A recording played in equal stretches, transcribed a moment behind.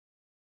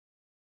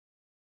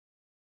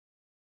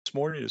this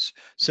morning is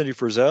Cindy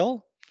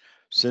Frizzell.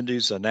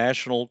 Cindy's a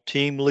national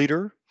team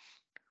leader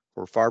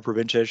for fire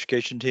prevention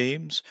education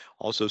teams,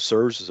 also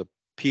serves as a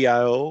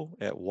PIO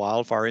at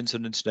wildfire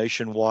incidents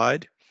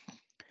nationwide.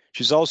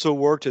 She's also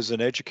worked as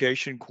an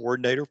education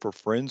coordinator for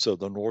Friends of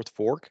the North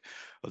Fork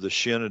of the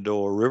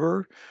Shenandoah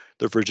River,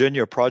 the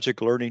Virginia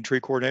Project Learning Tree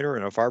Coordinator,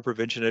 and a fire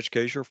prevention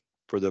educator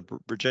for the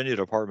Virginia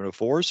Department of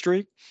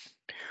Forestry.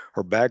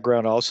 Her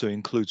background also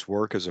includes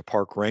work as a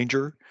park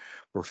ranger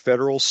for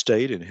federal,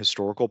 state, and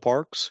historical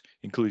parks,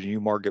 including New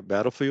Market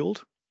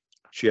Battlefield.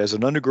 She has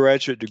an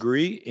undergraduate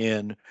degree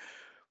in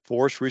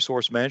forest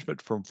resource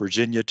management from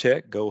Virginia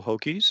Tech. Go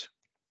Hokies.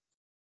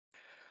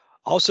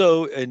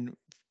 Also, and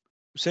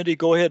Cindy,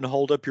 go ahead and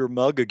hold up your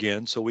mug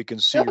again so we can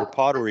see your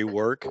pottery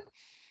work.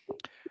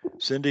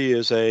 Cindy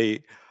has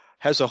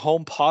a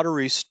home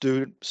pottery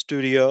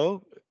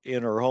studio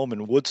in her home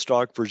in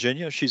Woodstock,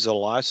 Virginia. She's a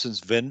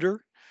licensed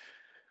vendor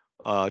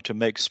to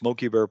make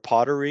Smoky Bear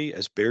pottery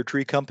as Bear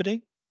Tree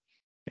Company.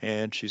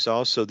 And she's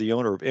also the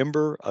owner of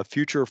Ember, a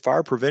future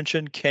fire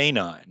prevention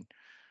canine.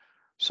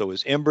 So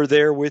is Ember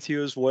there with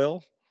you as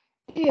well?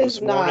 She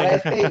is not. I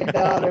think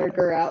daughter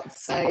her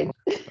outside.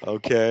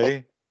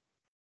 Okay.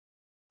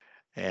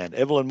 And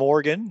Evelyn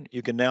Morgan,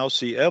 you can now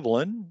see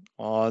Evelyn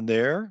on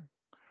there.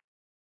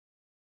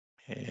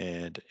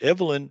 And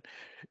Evelyn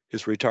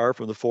is retired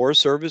from the Forest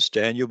Service,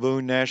 Daniel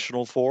Boone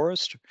National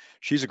Forest.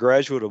 She's a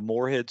graduate of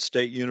Morehead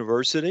State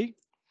University.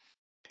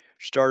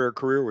 She started her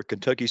career with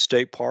Kentucky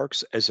State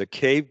Parks as a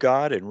cave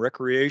guide and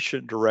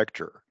recreation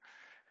director.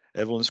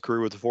 Evelyn's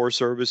career with the Forest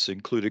Service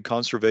included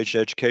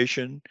conservation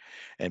education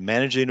and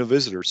managing a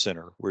visitor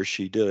center where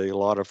she did a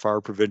lot of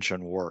fire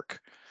prevention work.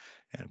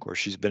 And of course,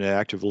 she's been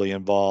actively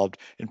involved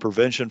in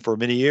prevention for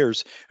many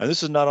years. And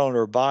this is not on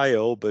her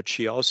bio, but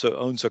she also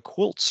owns a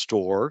quilt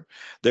store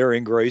there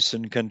in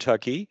Grayson,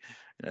 Kentucky,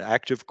 an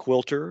active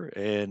quilter,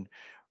 and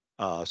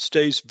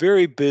stays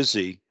very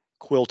busy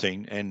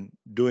quilting and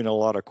doing a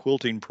lot of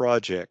quilting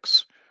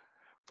projects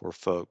for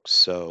folks.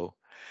 So,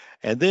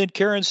 and then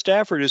Karen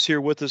Stafford is here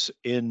with us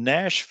in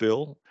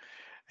Nashville.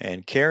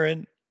 And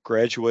Karen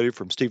graduated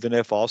from Stephen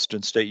F.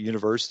 Austin State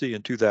University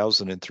in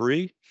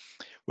 2003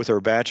 with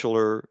her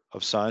Bachelor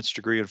of Science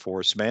degree in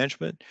Forest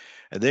Management,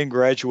 and then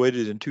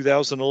graduated in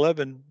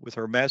 2011 with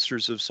her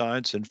Master's of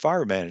Science in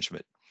Fire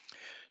Management.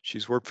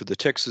 She's worked for the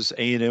Texas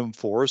A&M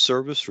Forest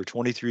Service for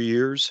 23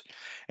 years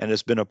and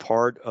has been a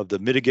part of the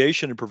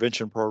Mitigation and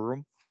Prevention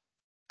Program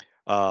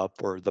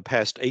for the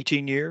past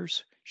 18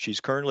 years. She's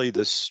currently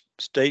the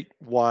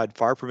statewide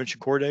fire prevention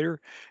coordinator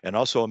and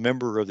also a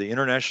member of the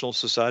International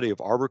Society of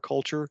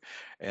Arboriculture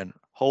and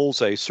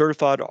holds a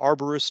certified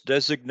arborist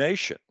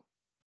designation.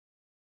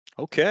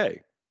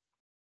 Okay,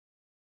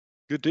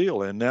 good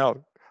deal. And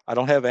now I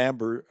don't have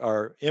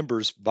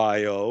Ember's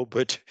bio,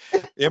 but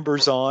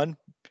Ember's on.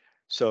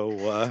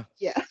 So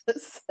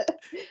yes.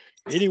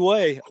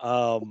 Anyway,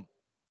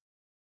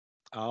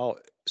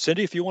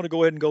 Cindy, if you want to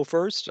go ahead and go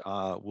first,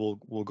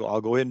 we'll go.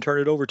 I'll go ahead and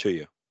turn it over to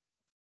you.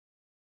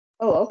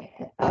 Oh,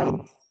 okay.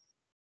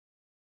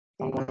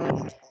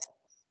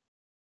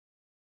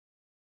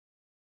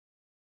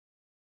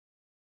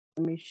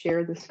 Let me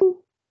share this.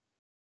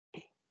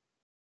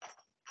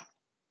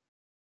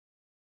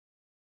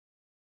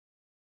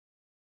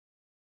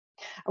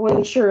 I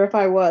wasn't sure if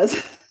I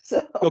was.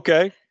 So.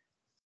 Okay.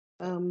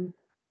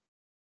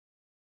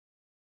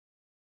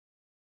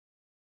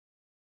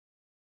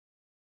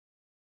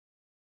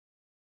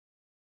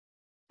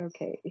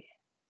 Okay.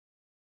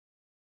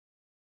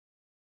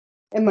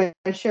 Am I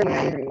sharing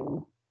my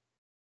screen?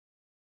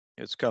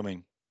 It's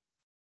coming.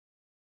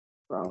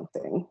 Wrong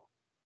thing.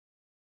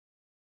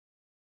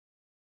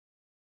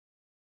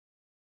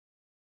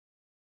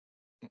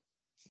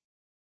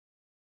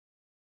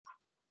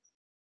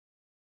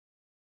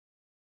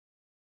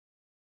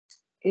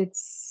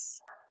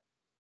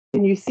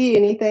 Can you see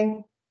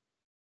anything?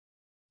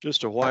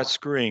 Just a white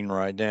screen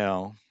right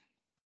now.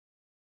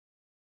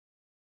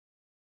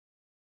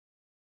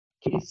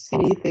 Can you see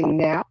anything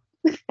now?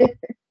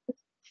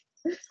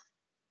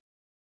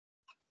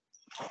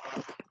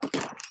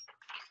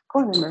 Go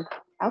on, Emma.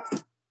 Out.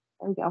 There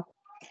we go.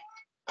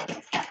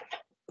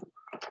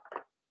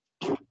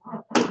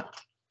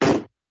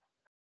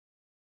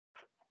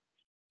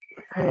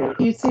 Right.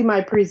 You see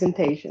my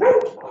presentation?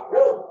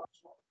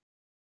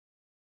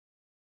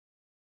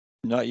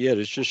 Not yet.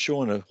 It's just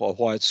showing a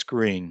white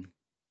screen.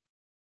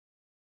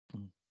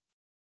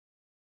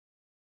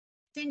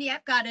 Cindy,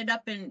 I've got it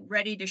up and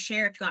ready to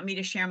share if you want me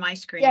to share my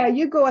screen. Yeah,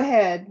 you go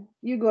ahead.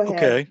 You go ahead.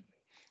 Okay.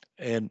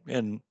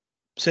 And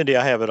Cindy,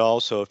 I have it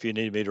also if you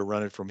need me to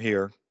run it from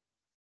here.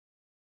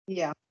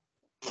 Yeah.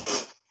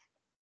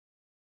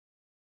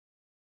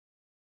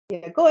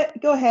 Yeah,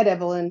 go ahead,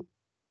 Evelyn.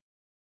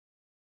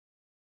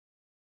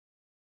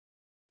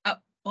 Oh,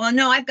 well,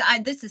 no,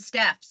 this is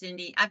Steph,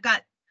 Cindy. I've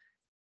got.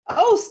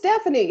 Oh,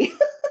 Stephanie.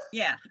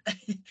 Yeah.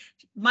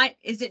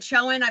 Is it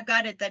showing? I've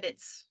got it that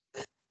it's.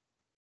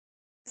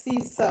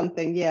 See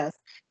something, yes.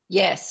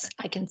 Yes,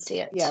 I can see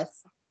it.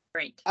 Yes.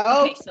 Great.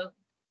 Oh, okay, so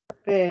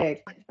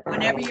perfect.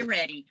 whenever you're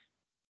ready.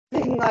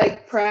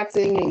 like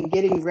practicing and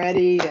getting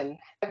ready and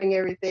having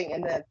everything,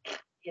 and then,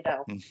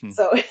 Mhm.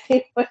 so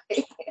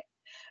anyway,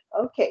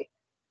 okay.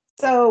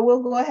 So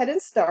we'll go ahead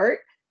and start.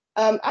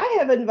 I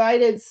have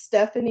invited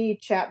Stephanie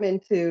Chapman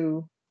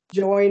to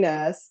join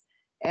us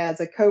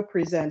as a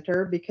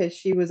co-presenter because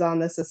she was on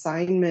this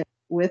assignment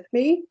with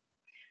me.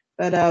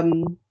 But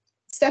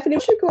Stephanie,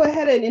 you should go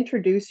ahead and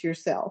introduce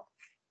yourself.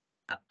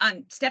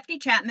 I'm Stephanie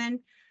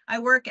Chapman. I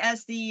work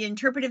as the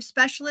interpretive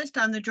specialist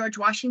on the George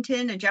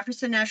Washington and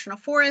Jefferson National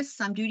Forests.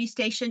 I'm duty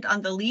stationed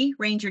on the Lee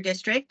Ranger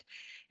District.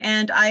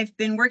 And I've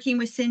been working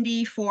with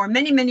Cindy for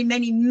many, many,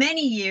 many,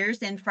 many years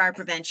in fire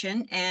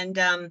prevention.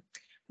 And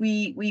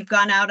we've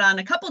gone out on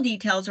a couple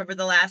details over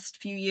the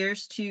last few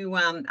years to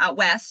out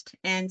west.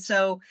 And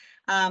so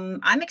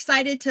I'm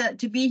excited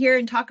to be here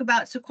and talk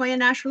about Sequoia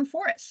National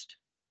Forest.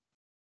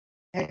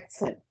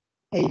 Excellent.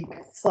 Hey,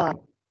 slide.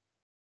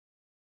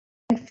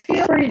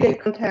 Feel free to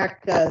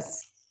contact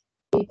us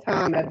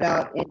anytime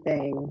about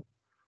anything.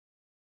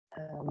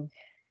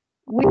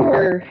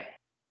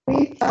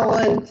 We fell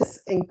into this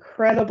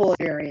incredible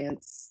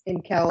experience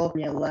in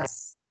California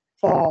last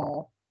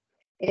fall,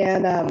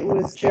 and it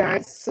was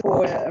giant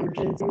sequoia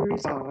emergency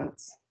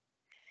response.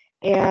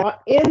 And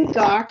in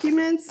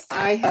documents,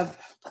 I have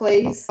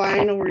placed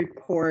final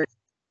report.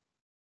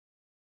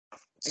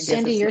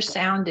 Cindy, your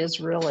sound is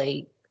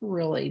really,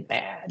 really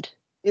bad.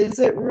 Is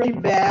it really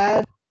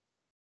bad?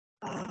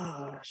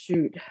 Oh,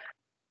 shoot.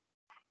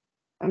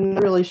 I'm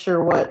not really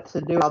sure what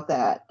to do about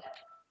that.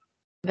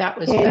 That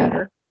was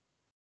better.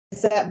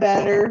 Is that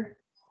better?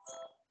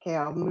 Okay,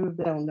 I'll move.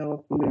 I don't know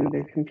if I move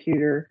the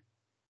computer.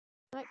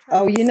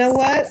 Oh, you know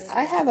what?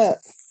 I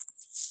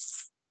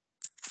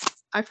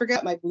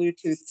forgot my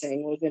Bluetooth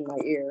thing was in my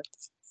ear.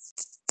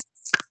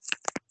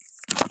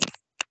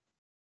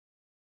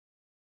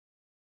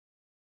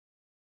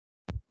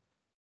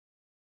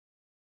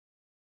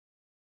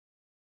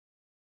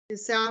 Does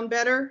it sound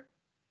better?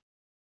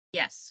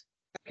 Yes.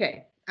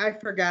 Okay, I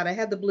forgot. I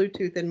had the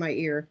Bluetooth in my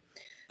ear.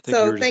 I think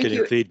you were just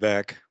getting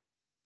feedback.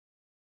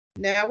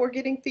 Now we're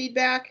getting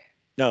feedback?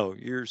 No,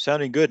 you're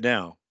sounding good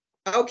now.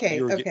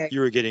 Okay, okay.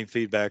 You were getting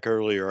feedback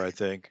earlier, I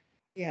think.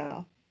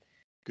 Yeah.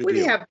 Good we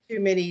deal. have too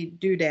many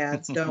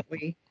doodads, don't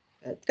we?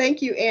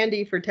 Thank you,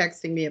 Andy, for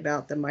texting me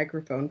about the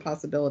microphone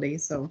possibility.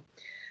 So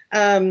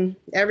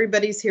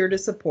everybody's here to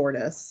support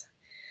us.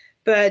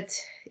 But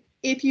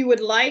if you would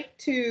like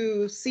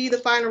to see the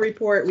final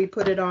report, we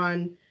put it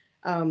on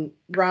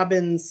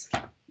Robin's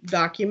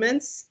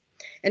documents.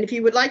 And if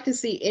you would like to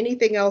see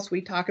anything else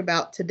we talk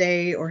about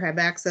today or have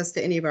access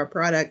to any of our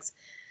products,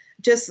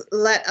 just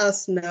let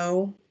us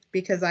know,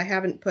 because I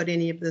haven't put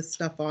any of this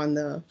stuff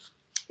on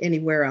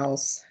anywhere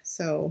else.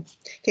 So,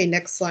 okay,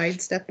 next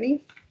slide,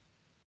 Stephanie.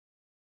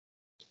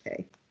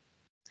 Okay.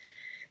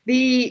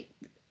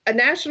 A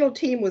national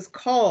team was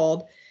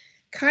called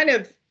kind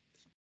of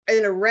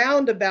in a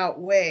roundabout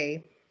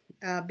way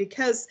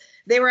because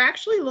they were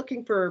actually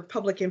looking for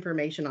public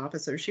information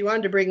officers. She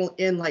wanted to bring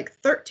in like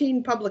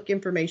 13 public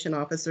information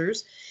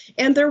officers,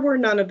 and there were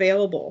none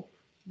available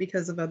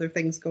because of other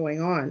things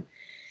going on.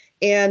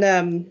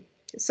 And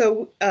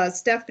so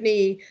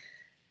Stephanie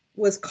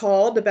was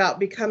called about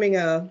becoming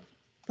a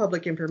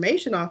public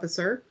information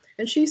officer,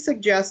 and she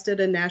suggested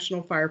a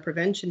national fire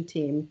prevention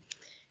team.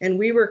 And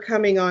we were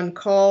coming on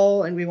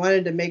call, and we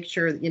wanted to make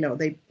sure that,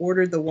 they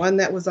ordered the one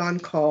that was on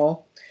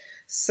call.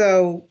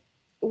 So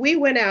we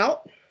went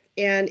out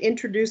and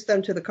introduced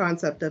them to the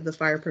concept of the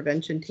fire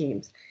prevention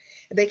teams.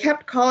 They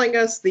kept calling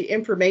us the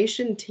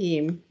information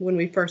team when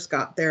we first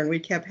got there, and we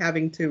kept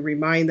having to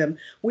remind them,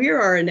 we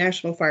are a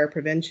national fire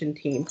prevention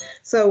team.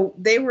 So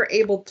they were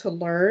able to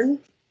learn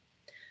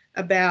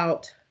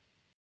about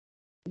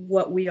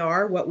what we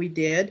are, what we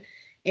did,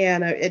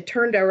 and it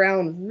turned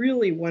around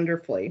really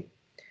wonderfully.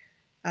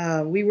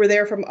 We were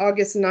there from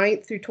August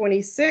 9th through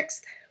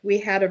 26th. We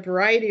had a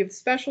variety of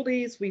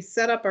specialties. We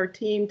set up our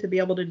team to be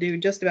able to do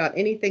just about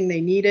anything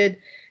they needed,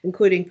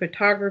 including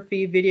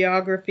photography,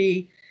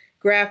 videography,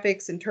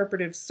 graphics,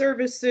 interpretive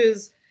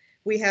services.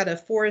 We had a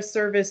Forest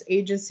Service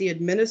agency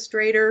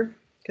administrator,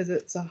 because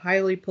it's a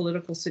highly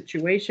political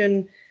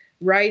situation,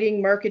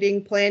 writing,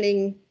 marketing,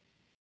 planning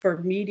for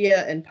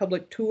media and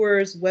public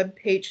tours, web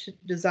page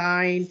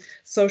design,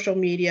 social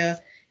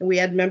media, and we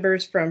had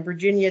members from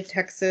Virginia,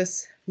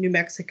 Texas, New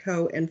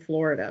Mexico, and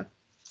Florida.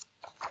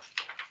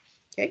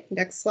 Okay,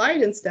 next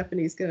slide, and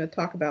Stephanie's going to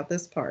talk about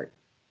this part.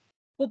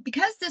 Well,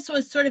 because this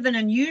was sort of an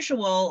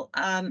unusual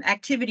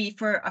activity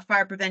for a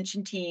fire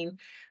prevention team,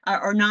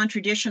 or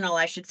non-traditional,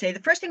 I should say, the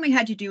first thing we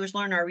had to do was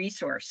learn our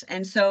resource.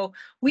 And so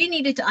we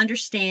needed to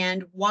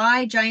understand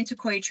why giant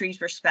sequoia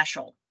trees were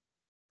special.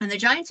 And the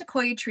giant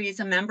sequoia tree is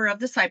a member of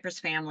the cypress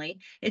family.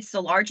 It's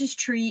the largest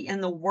tree in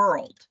the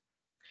world.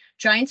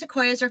 Giant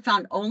sequoias are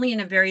found only in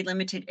a very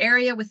limited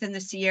area within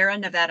the Sierra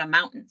Nevada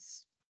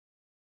mountains.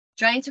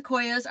 Giant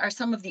sequoias are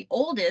some of the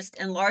oldest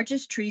and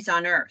largest trees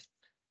on Earth,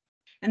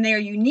 and they are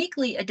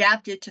uniquely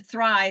adapted to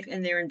thrive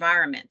in their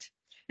environment.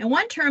 And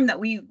one term that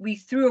we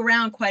threw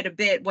around quite a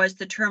bit was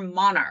the term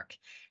monarch.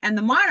 And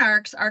the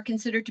monarchs are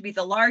considered to be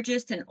the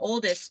largest and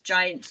oldest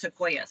giant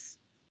sequoias.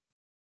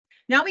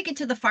 Now we get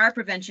to the fire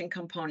prevention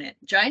component.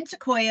 Giant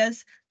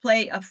sequoias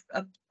play a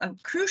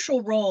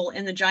crucial role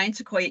in the giant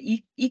sequoia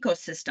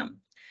ecosystem.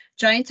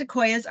 Giant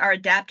sequoias are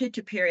adapted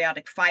to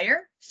periodic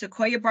fire.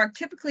 Sequoia bark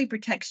typically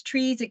protects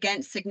trees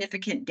against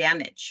significant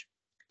damage.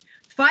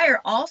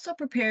 Fire also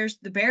prepares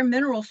the bare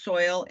mineral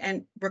soil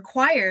and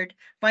required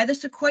by the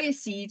sequoia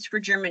seeds for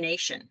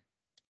germination.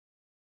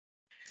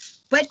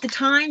 But the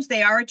times,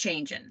 they are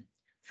a-changin'.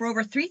 For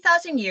over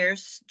 3,000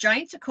 years,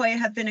 giant sequoia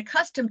have been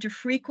accustomed to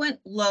frequent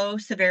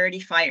low-severity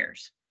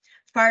fires.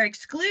 Fire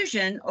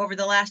exclusion over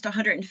the last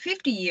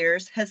 150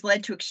 years has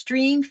led to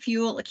extreme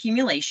fuel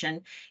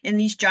accumulation in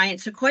these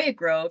giant sequoia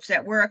groves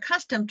that were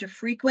accustomed to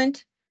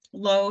frequent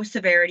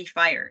low-severity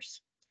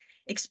fires.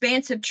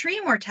 Expansive tree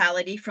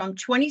mortality from the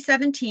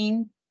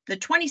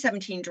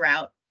 2017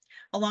 drought,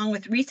 along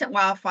with recent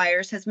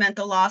wildfires, has meant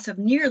the loss of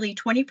nearly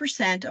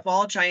 20% of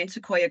all giant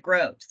sequoia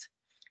groves.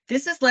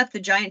 This has left the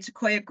giant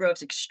sequoia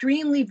groves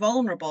extremely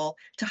vulnerable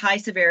to high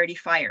severity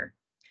fire.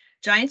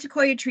 Giant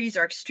sequoia trees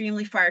are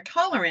extremely fire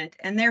tolerant,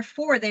 and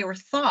therefore they were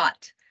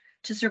thought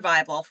to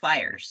survive all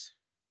fires.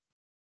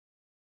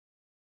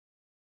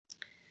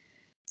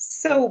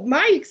 So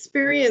my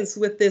experience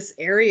with this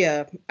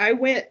area, I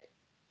went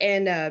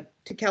to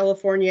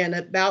California in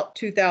about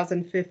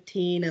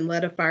 2015 and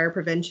led a fire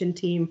prevention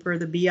team for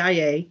the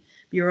BIA,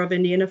 Bureau of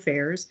Indian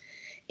Affairs,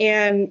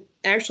 and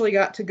actually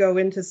got to go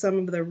into some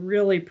of the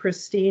really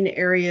pristine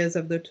areas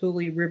of the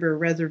Tule River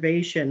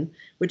Reservation,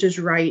 which is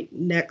right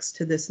next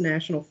to this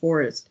national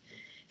forest.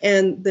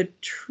 And the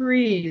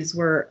trees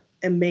were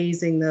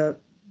amazing. The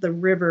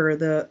river,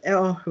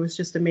 it was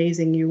just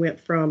amazing. You went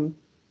from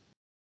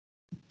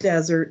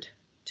desert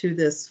to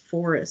this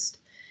forest.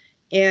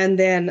 And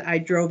then I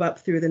drove up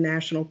through the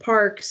national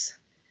parks,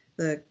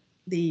 the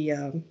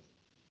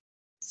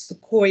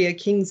Sequoia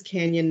Kings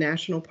Canyon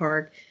National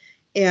Park,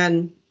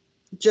 and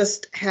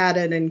just had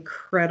an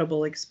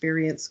incredible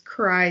experience,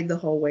 cried the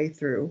whole way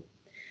through.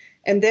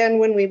 And then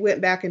when we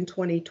went back in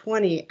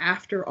 2020,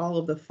 after all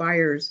of the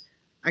fires,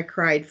 I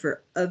cried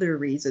for other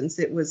reasons.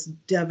 It was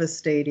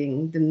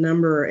devastating, the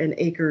number and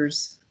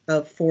acres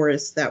of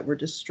forests that were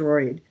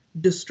destroyed.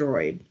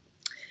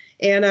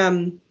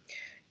 And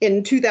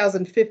in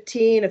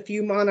 2015, a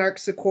few monarch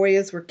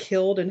sequoias were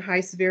killed in high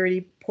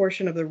severity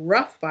portion of the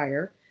Rough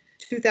Fire.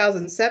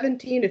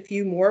 2017, a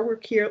few more were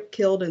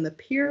killed in the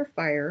Pier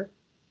Fire.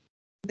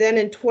 Then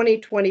in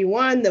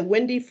 2021, the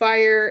Windy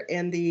Fire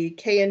and the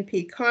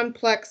KNP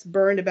complex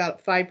burned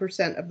about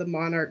 5% of the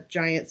monarch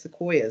giant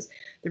sequoias.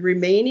 The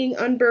remaining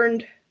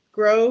unburned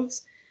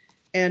groves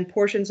and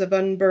portions of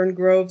unburned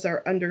groves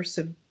are under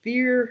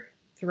severe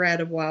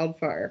threat of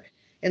wildfire,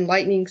 and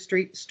lightning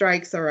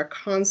strikes are a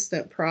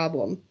constant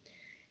problem.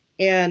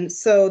 And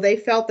so they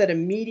felt that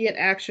immediate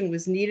action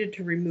was needed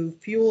to remove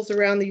fuels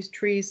around these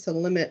trees to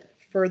limit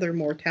further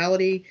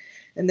mortality.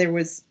 And there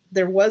was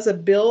a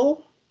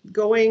bill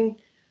going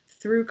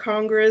through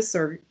Congress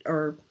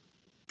or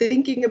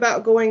thinking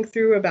about going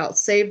through about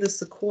Save the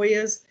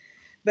Sequoias,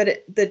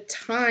 but the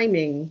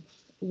timing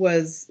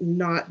was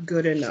not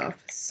good enough.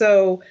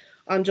 So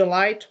on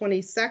July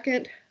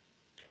 22nd,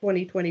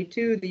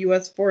 2022, the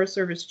U.S. Forest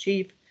Service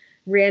Chief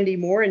Randy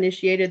Moore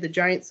initiated the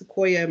Giant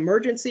Sequoia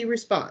Emergency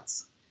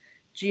Response,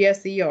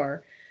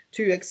 GSER,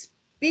 to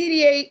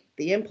expedite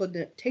the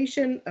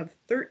implementation of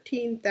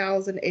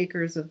 13,000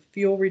 acres of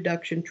fuel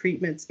reduction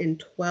treatments in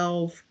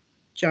 12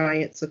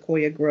 giant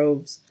sequoia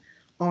groves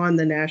on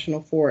the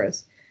national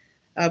forest.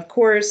 Of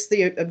course,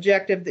 the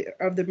objective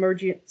of the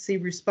emergency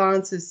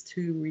response is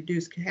to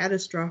reduce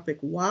catastrophic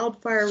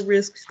wildfire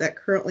risks that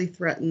currently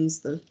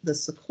threatens the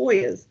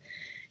sequoias.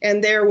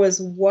 And there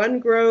was one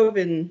grove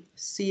in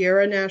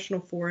Sierra National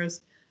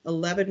Forest,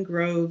 11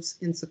 groves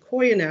in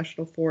Sequoia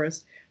National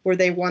Forest, where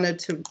they wanted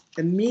to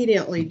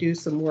immediately do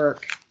some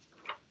work.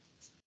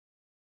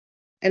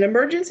 An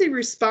emergency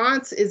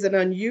response is an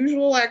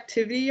unusual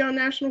activity on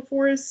national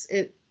forests.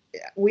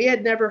 We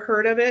had never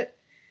heard of it.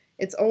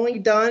 It's only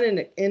done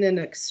in an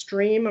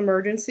extreme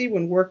emergency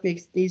when work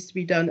needs to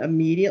be done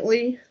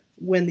immediately.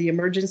 When the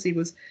emergency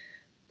was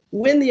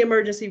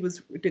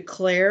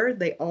declared,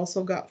 they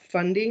also got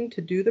funding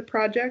to do the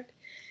project.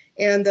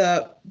 And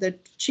the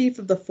chief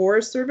of the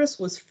Forest Service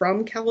was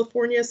from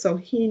California, so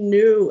he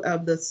knew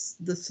of the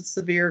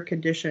severe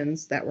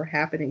conditions that were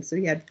happening. So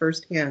he had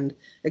firsthand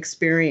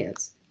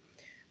experience.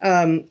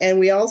 And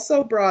we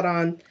also brought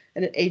on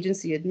an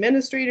agency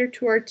administrator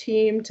to our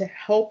team to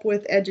help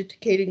with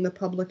educating the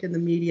public and the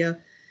media,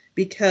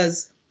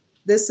 because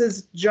this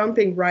is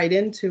jumping right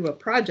into a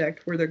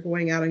project where they're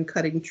going out and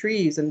cutting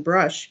trees and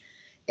brush,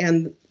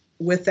 and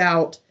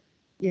without,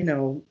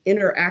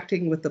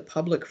 interacting with the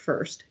public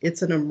first.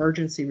 It's an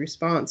emergency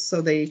response.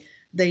 So they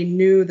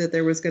knew that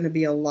there was going to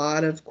be a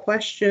lot of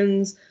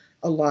questions,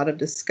 a lot of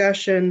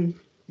discussion,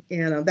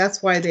 and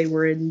that's why they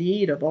were in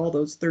need of all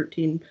those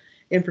 13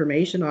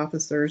 information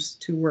officers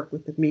to work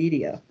with the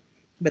media.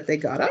 But they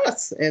got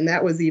us, and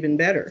that was even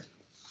better.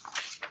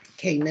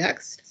 Okay,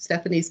 next,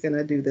 Stephanie's going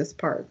to do this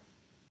part.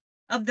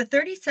 Of the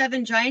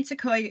 37 giant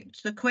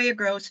sequoia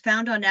groves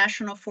found on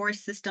National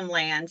Forest System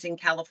lands in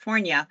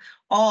California,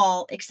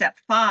 all except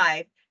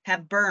 5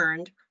 have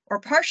burned or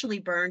partially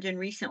burned in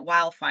recent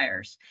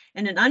wildfires,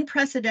 and an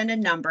unprecedented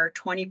number,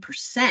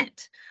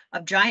 20%,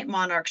 of giant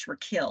monarchs were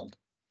killed.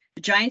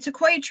 The giant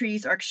sequoia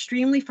trees are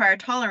extremely fire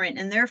tolerant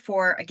and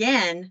therefore,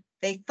 again,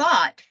 they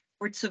thought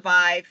would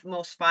survive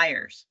most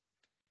fires.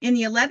 In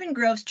the 11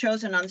 groves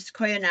chosen on the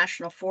Sequoia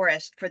National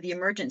Forest for the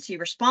emergency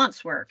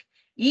response work,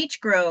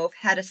 each grove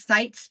had a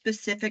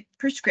site-specific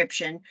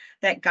prescription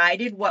that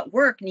guided what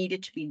work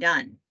needed to be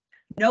done.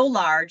 No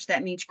large,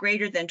 that means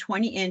greater than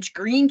 20-inch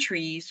green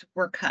trees,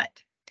 were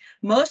cut.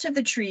 Most of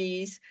the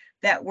trees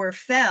that were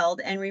felled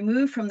and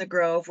removed from the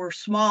grove were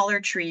smaller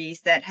trees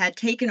that had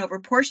taken over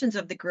portions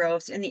of the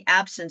groves in the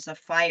absence of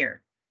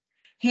fire.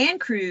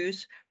 Hand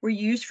crews were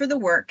used for the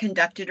work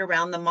conducted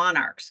around the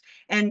monarchs,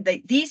 and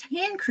these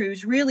hand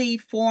crews really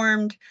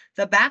formed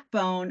the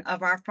backbone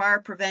of our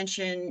fire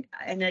prevention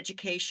and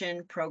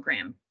education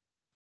program.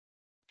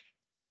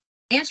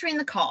 Answering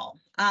the call.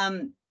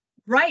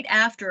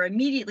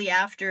 Immediately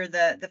after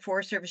the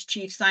Forest Service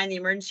chief signed the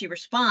emergency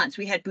response,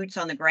 we had boots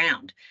on the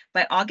ground.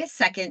 By August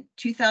 2nd,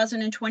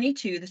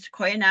 2022, the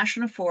Sequoia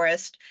National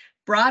Forest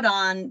brought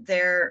on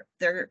their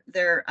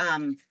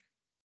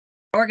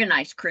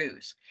organized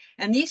crews.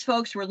 And these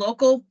folks were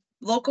local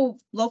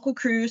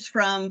crews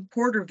from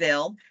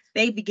Porterville.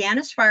 They began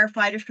as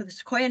firefighters for the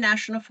Sequoia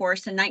National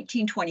Forest in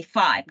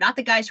 1925. Not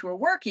the guys who were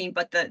working,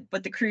 but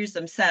the crews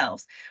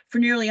themselves. For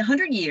nearly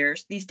 100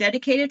 years, these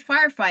dedicated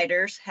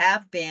firefighters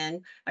have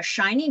been a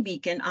shining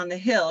beacon on the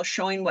hill,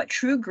 showing what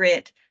true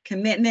grit,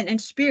 commitment, and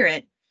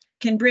spirit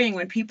can bring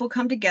when people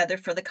come together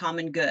for the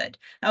common good.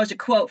 That was a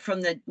quote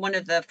from one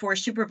of the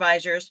forest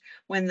supervisors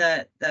when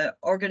the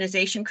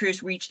organization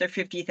crews reached their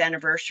 50th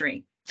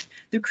anniversary.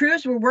 The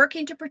crews were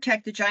working to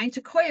protect the giant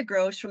sequoia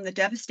groves from the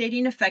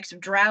devastating effects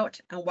of drought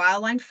and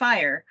wildland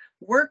fire,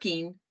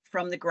 working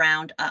from the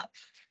ground up.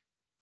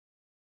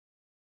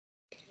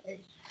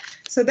 Okay.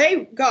 So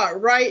they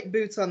got right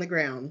boots on the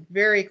ground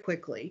very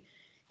quickly,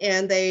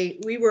 and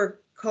we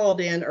were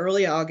called in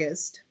early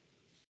August,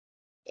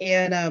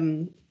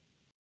 and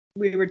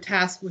we were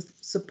tasked with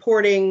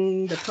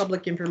supporting the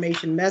public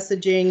information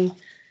messaging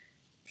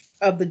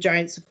of the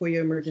giant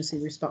sequoia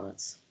emergency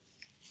response.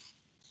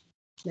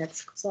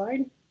 Next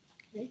slide.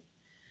 Okay.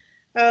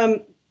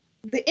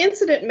 The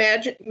incident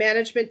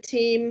management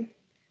team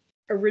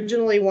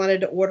originally wanted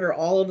to order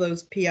all of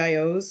those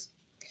PIOs,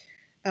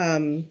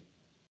 and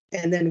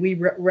then we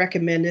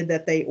recommended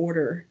that they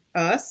order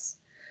us.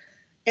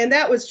 And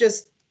that was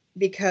just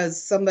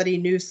because somebody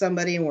knew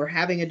somebody and we're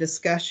having a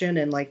discussion,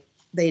 and like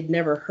they'd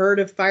never heard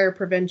of fire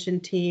prevention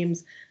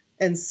teams.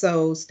 And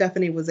so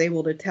Stephanie was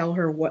able to tell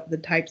her what the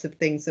types of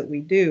things that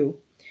we do.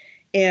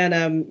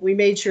 And we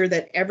made sure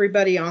that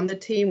everybody on the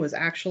team was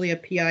actually a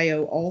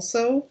PIO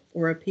also,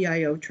 or a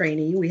PIO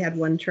trainee. We had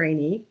one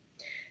trainee,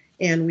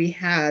 and we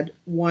had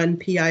one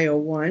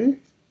PIO1.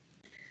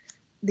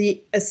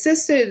 We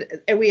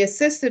assisted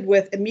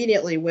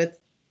immediately with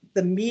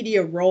the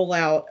media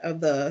rollout of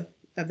the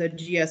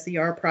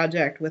GSER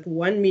project, with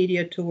one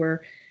media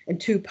tour and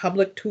 2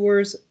 public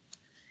tours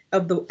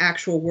of the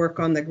actual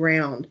work on the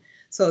ground.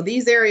 So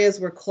these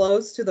areas were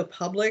closed to the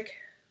public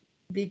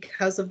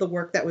because of the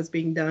work that was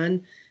being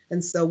done.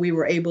 And so we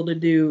were able to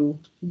do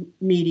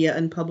media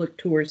and public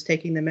tours,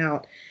 taking them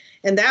out.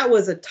 And that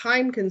was a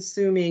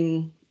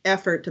time-consuming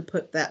effort to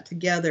put that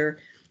together.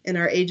 And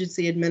our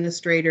agency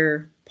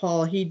administrator,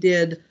 Paul, he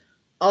did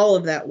all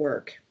of that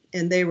work.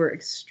 And they were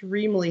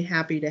extremely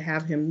happy to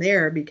have him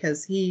there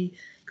because he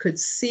could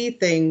see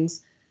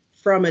things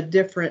from a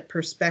different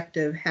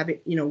perspective,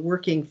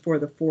 working for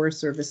the Forest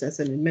Service as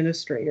an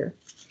administrator.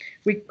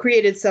 We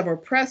created several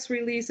press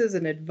releases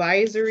and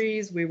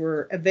advisories. We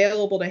were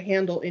available to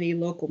handle any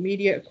local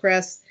media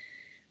requests.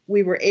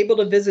 We were able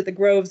to visit the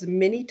groves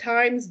many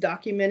times,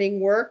 documenting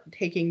work,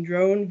 taking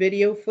drone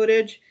video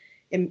footage,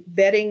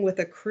 embedding with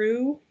a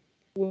crew,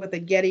 with a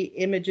Getty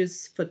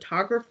Images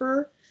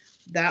photographer.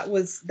 That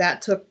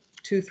took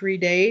 2-3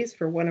 days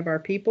for one of our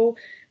people.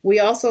 We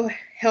also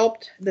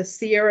helped the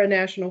Sierra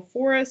National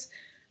Forest,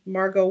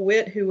 Margot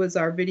Witt, who was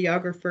our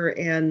videographer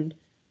and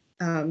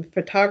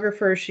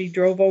photographer. She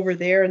drove over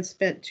there and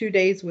spent 2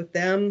 days with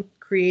them,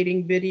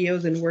 creating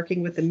videos and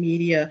working with the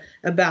media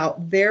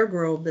about their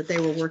grove that they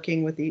were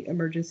working with the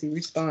emergency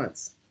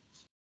response.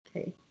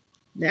 Okay,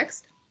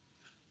 next.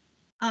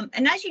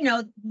 And as you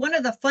know, one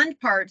of the fun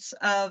parts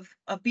of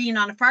being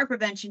on a fire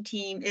prevention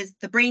team is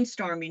the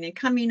brainstorming and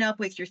coming up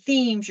with your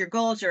themes, your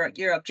goals,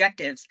 your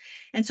objectives.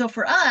 And so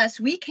for us,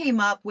 we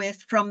came up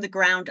with from the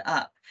ground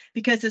up,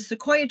 because the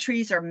sequoia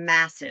trees are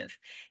massive.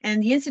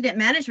 And the incident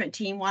management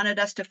team wanted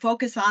us to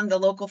focus on the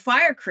local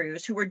fire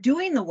crews who were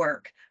doing the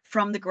work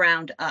from the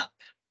ground up.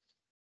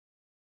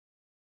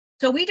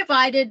 So we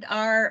divided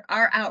our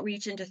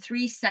outreach into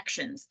 3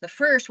 sections. The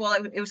first,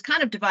 well, it was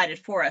kind of divided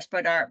for us,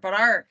 but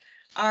our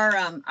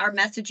our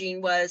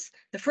messaging was,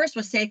 the first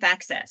was safe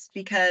access,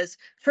 because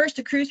first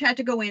the crews had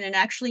to go in and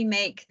actually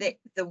make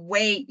the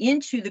way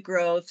into the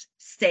groves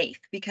safe,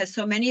 because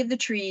so many of the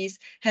trees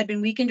had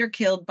been weakened or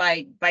killed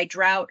by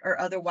drought or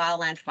other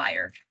wildland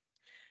fire.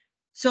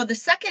 So the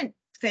second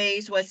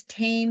phase was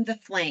tame the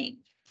flame.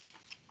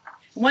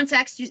 Once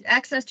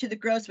access to the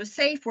groves was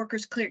safe,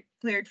 workers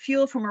cleared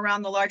fuel from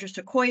around the larger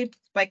sequoia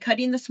by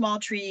cutting the small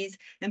trees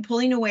and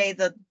pulling away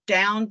the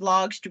downed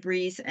logs,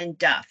 debris, and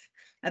duff.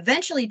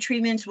 Eventually,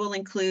 treatments will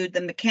include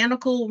the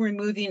mechanical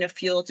removing of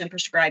fuels and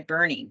prescribed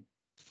burning.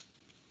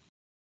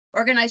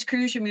 Organized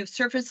crews remove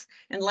surface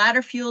and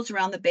ladder fuels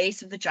around the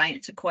base of the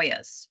giant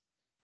sequoias.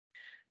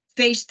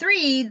 Phase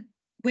 3,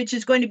 which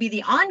is going to be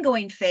the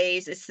ongoing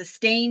phase, is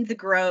sustain the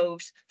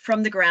groves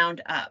from the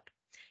ground up.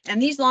 And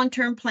these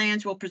long-term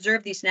plans will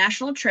preserve these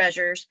national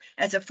treasures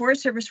as the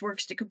Forest Service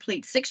works to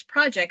complete 6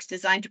 projects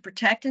designed to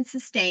protect and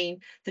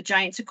sustain the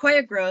giant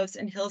sequoia groves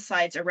and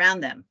hillsides around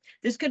them.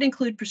 This could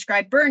include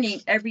prescribed burning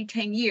every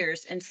 10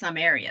 years in some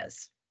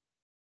areas.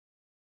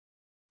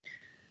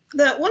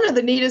 One of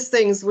the neatest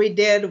things we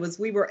did was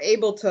we were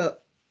able to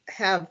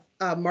have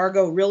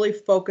Margot really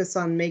focus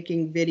on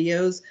making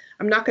videos.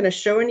 I'm not going to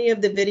show any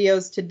of the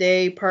videos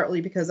today, partly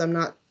because I'm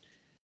not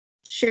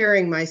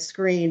sharing my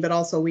screen, but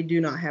also we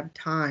do not have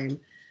time.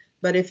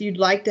 But if you'd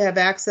like to have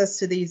access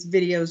to these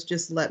videos,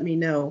 just let me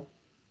know,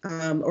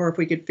 or if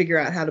we could figure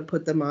out how to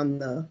put them on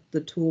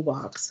the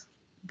toolbox.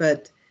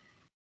 But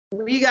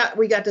we got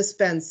to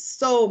spend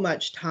so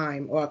much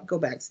time. Oh, go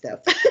back, Steph.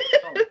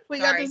 Oh, we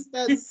got to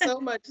spend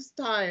so much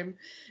time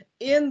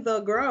in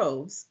the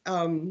groves.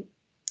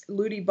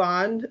 Ludi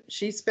Bond,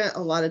 she spent a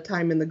lot of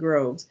time in the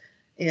groves,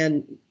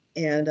 and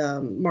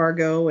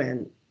Margot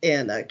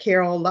and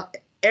Carol,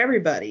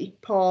 everybody,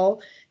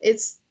 Paul.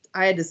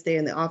 I had to stay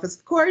in the office,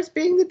 of course,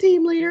 being the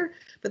team leader,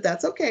 but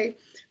that's okay.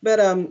 But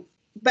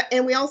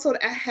and we also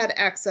had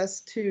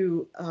access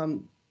to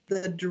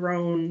the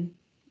drone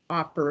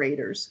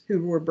operators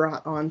who were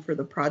brought on for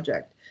the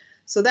project.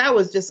 So that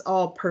was just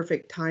all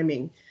perfect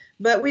timing.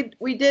 But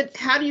we did,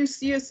 how do you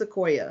see a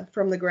sequoia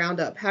from the ground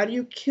up? How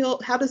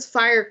does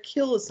fire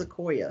kill a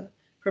sequoia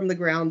from the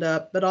ground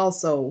up? But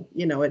also,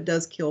 it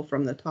does kill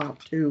from the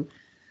top too.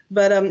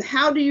 But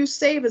how do you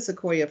save a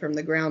sequoia from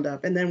the ground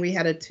up? And then we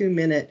had a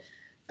 2-minute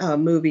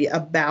movie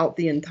about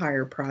the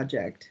entire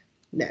project.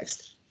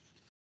 Next.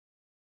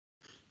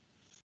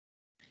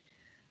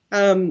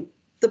 The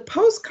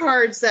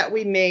postcards that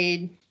we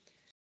made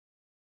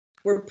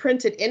were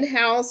printed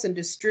in-house and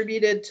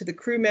distributed to the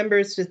crew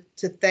members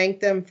to thank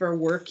them for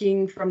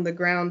working from the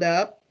ground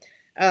up.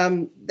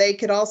 They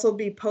could also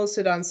be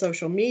posted on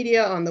social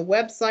media, on the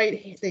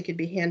website. They could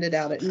be handed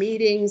out at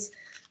meetings,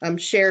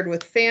 shared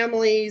with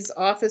families,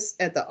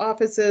 at the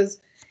offices.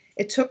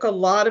 It took a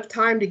lot of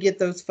time to get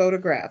those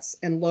photographs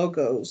and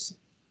logos,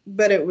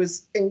 but it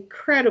was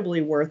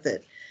incredibly worth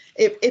it.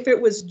 If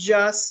it was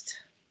just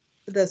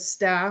the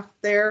staff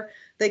there,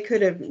 they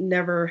could have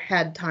never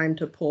had time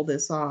to pull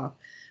this off.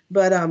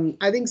 But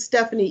I think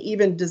Stephanie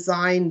even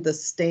designed the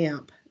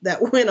stamp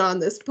that went on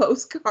this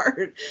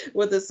postcard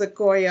with a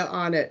sequoia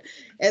on it.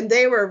 And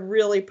they were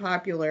really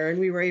popular,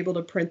 and we were able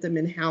to print them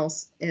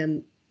in-house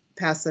and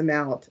pass them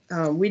out.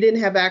 We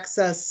didn't have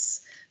access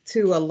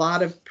to a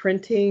lot of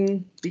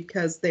printing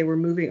because they were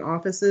moving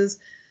offices,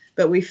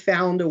 but we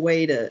found a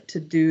way to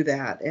do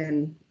that,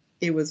 and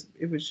it was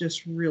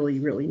just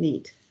really, really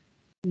neat.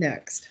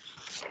 Next.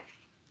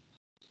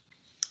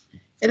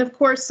 And of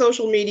course,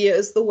 social media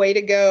is the way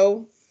to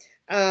go.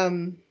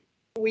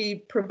 We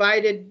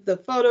provided the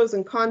photos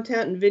and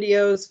content and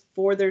videos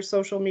for their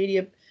social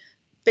media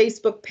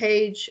Facebook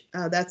page.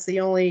 That's the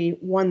only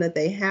one that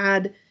they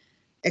had,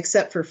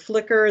 except for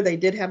Flickr. They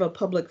did have a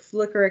public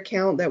Flickr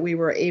account that we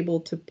were able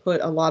to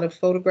put a lot of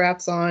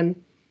photographs on.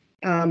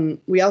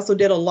 We also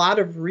did a lot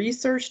of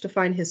research to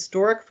find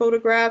historic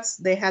photographs.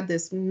 They had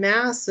this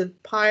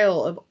massive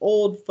pile of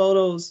old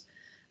photos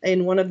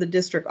in one of the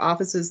district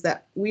offices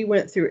that we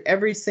went through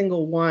every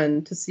single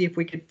one to see if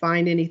we could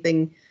find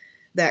anything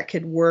that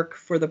could work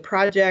for the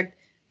project.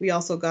 We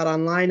also got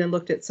online and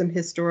looked at some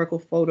historical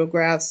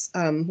photographs.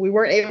 We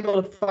weren't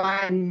able to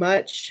find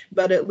much,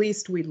 but at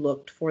least we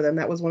looked for them.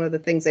 That was one of the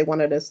things they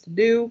wanted us to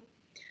do.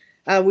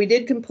 We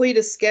did complete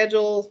a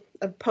schedule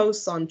of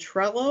posts on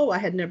Trello. I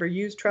had never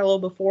used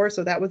Trello before,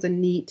 so that was a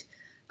neat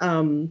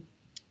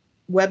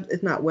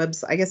it's not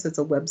website, I guess it's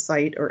a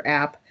website or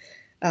app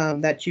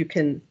that you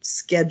can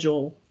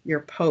schedule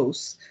your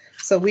posts.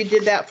 So we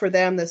did that for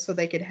them so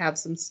they could have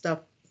some stuff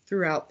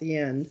throughout the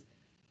end.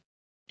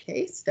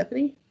 Okay,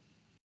 Stephanie.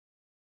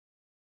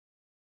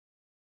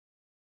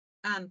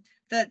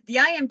 The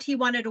IMT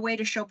wanted a way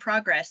to show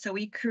progress, so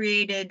we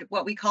created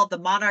what we called the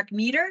Monarch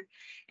Meter,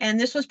 and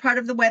this was part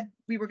of the web.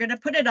 We were going to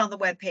put it on the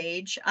web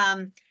page.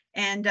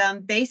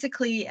 And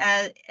basically,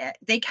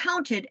 they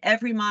counted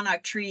every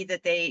monarch tree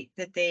that they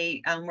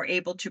were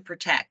able to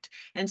protect.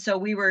 And so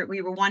we were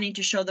wanting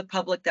to show the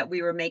public that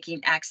we were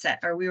making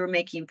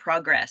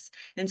progress.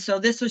 And so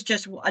this was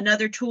just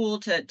another tool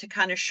to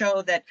kind of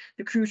show that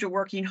the crews are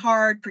working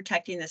hard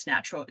protecting this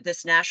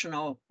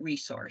national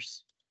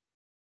resource.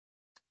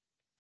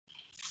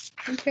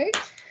 Okay.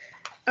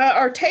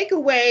 Our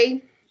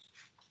takeaway,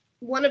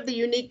 one of the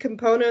unique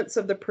components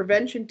of the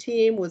prevention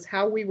team was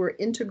how we were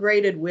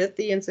integrated with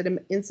the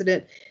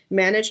incident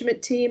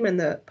management team and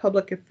the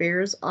public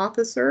affairs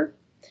officer.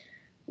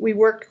 We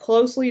worked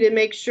closely to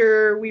make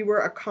sure we were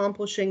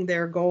accomplishing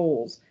their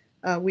goals.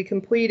 We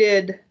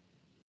completed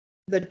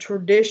the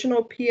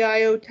traditional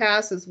PIO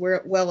tasks as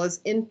well as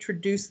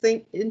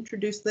introducing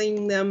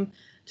them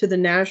to the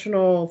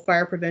National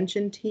Fire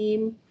Prevention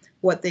Team,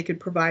 what they could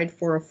provide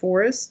for a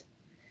forest.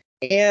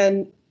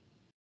 And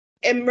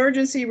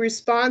emergency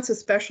response,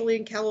 especially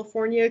in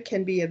California,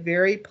 can be a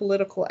very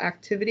political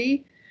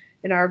activity.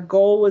 And our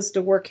goal was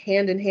to work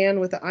hand in hand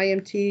with the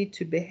IMT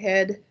to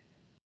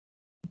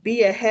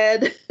be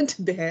ahead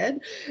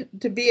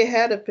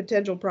of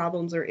potential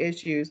problems or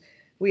issues.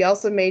 We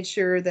also made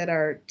sure that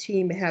our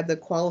team had the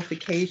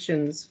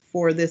qualifications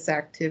for this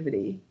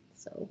activity.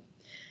 So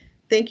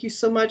thank you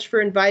so much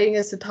for inviting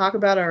us to talk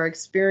about our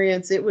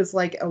experience. It was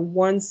like a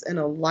once in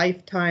a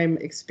lifetime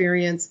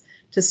experience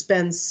to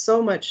spend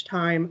so much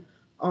time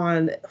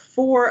on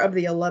 4 of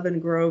the 11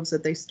 groves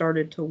that they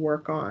started to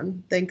work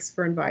on. Thanks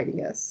for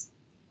inviting us.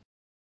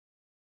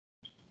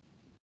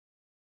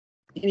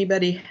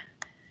 Anybody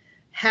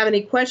have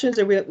any questions,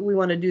 or we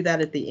want to do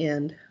that at the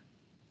end?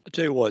 I'll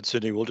tell you what,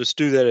 Cindy, we'll just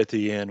do that at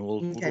the end.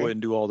 We'll go Okay. ahead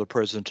and do all the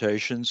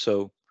presentations.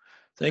 So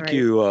thank Right.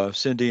 you,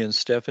 Cindy and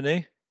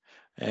Stephanie.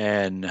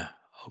 And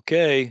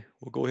okay,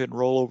 we'll go ahead and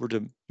roll over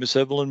to Miss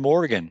Evelyn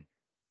Morgan.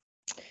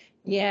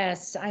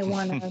 Yes, I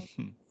want to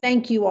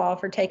thank you all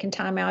for taking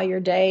time out of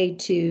your day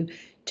to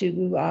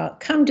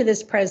come to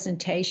this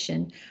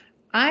presentation.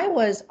 I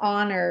was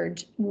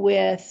honored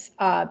with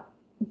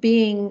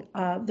being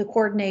the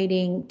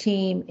coordinating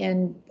team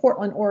in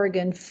Portland,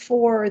 Oregon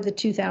for the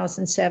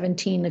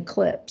 2017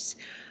 eclipse.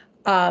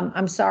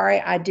 I'm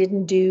sorry I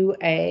didn't do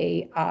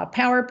a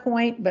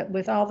PowerPoint, but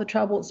with all the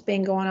trouble that's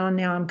been going on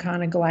now, I'm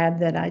kind of glad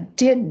that I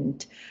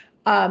didn't.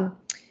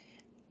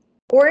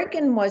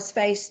 Oregon was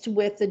faced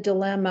with the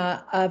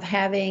dilemma of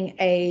having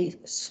a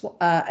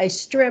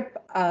strip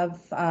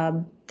of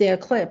the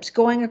eclipse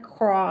going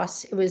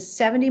across. It was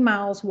 70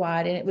 miles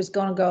wide, and it was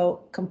going to go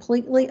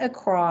completely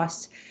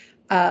across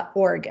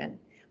Oregon.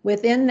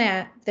 Within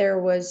that, there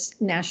was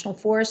national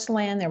forest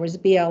land, there was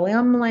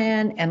BLM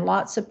land, and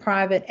lots of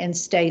private and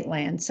state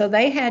land. So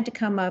they had to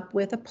come up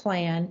with a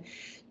plan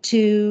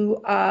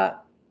to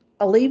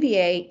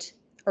alleviate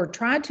or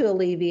try to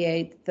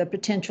alleviate the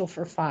potential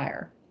for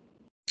fire.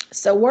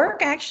 So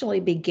work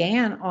actually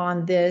began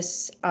on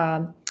this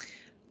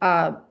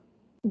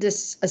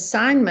this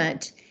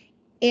assignment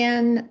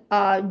in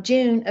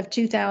June of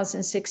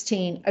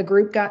 2016. A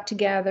group got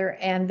together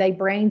and they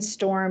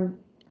brainstormed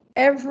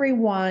every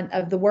one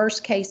of the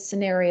worst case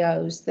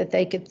scenarios that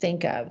they could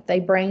think of. They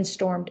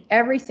brainstormed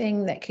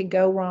everything that could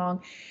go wrong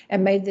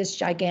and made this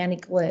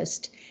gigantic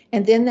list.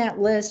 And then that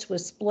list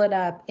was split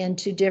up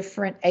into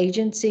different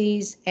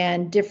agencies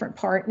and different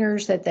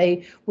partners that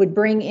they would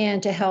bring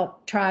in to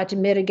help try to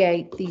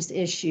mitigate these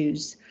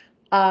issues,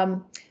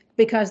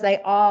 because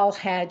they all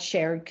had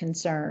shared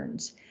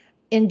concerns.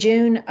 In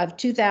June of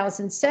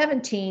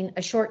 2017,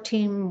 a short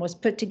team was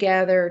put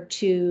together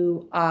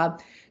to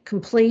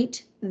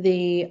complete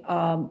the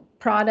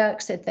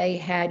products that they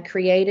had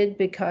created,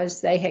 because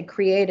they had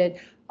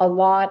created a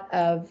lot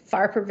of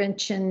fire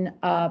prevention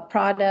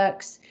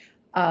products,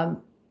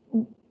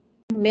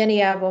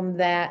 many of them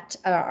that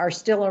are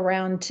still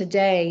around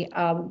today.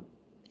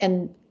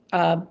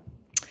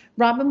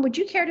 Robin, would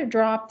you care to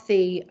drop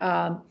the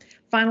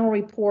final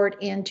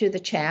report into the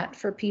chat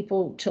for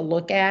people to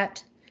look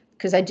at?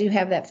 Because I do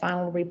have that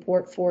final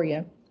report for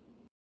you.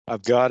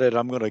 I've got it.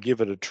 I'm going to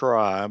give it a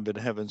try. I've been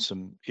having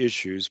some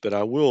issues, but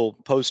I will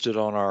post it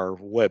on our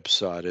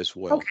website as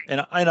well. Okay.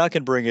 And I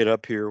can bring it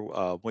up here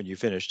when you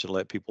finish to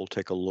let people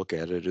take a look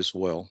at it as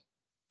well.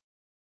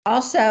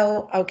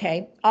 Also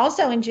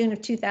in June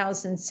of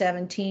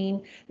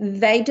 2017,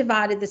 they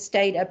divided the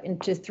state up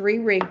into 3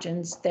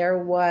 regions. There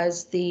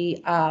was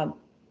the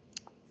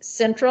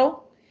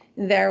central,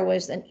 there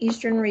was an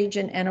eastern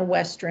region, and a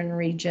western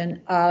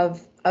region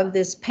of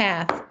this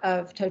path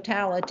of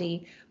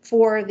totality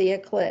for the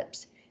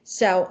eclipse.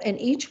 So in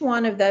each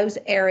one of those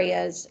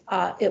areas,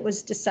 it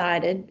was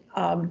decided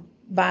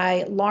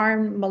by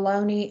Lauren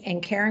Maloney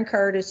and Karen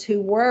Curtis,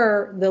 who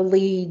were the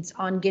leads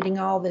on getting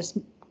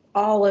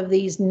all of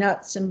these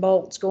nuts and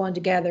bolts going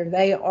together.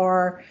 They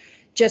are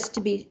just to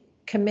be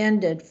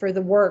commended for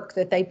the work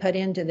that they put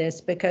into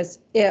this, because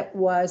it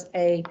was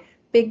a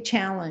big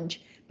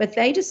challenge. But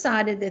they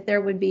decided that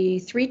there would be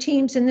 3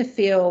 teams in the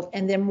field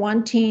and then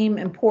 1 team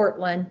in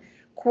Portland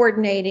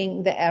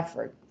coordinating the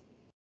effort.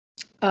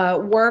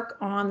 Work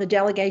on the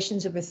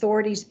delegations of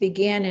authorities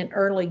began in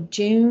early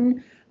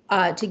June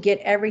to get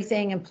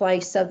everything in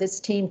place so this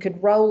team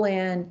could roll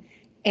in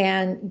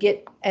and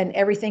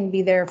everything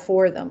be there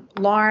for them.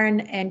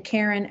 Lauren and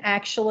Karen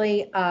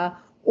actually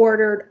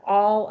ordered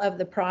all of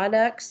the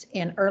products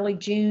in early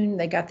June.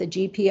 They got the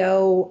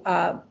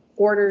GPO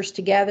orders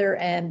together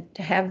and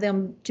to have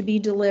them to be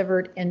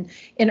delivered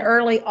in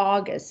early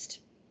August.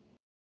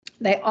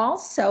 They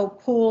also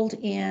pulled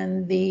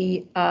in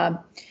the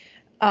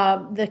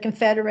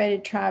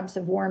Confederated Tribes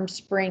of Warm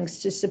Springs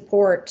to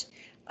support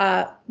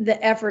the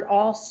effort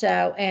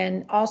also,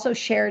 and also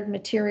shared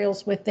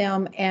materials with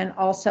them, and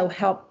also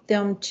helped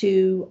them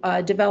to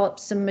develop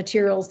some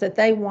materials that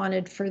they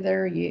wanted for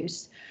their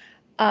use.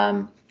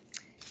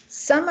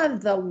 Some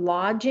of the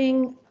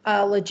lodging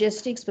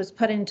logistics was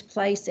put into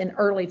place in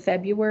early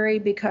February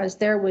because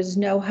there was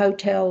no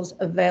hotels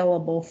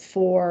available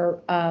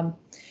for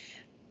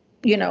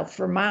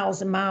for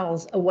miles and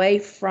miles away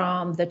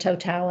from the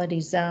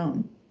totality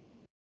zone.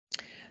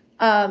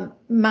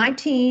 My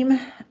team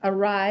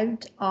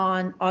arrived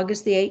on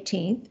August the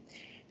 18th,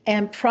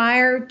 and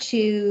prior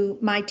to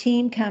my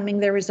team coming,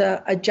 there was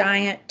a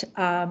giant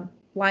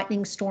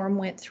lightning storm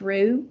went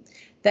through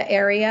the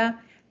area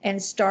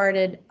and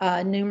started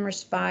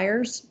numerous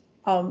fires.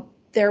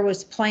 There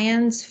was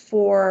plans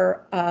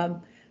for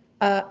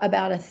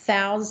about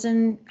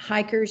 1,000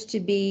 hikers to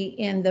be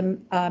in the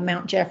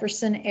Mount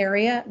Jefferson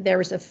area. There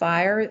was a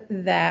fire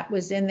that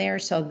was in there,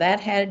 so that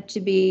had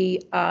to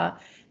be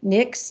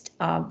nixed.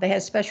 They had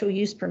a special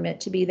use permit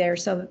to be there,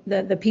 so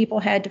the people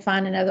had to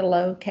find another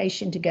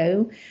location to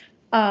go.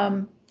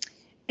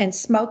 And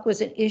smoke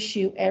was an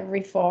issue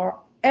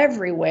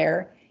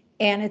everywhere.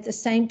 And at the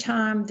same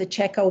time, the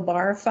Checo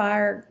Bar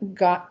fire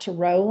got to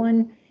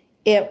rolling.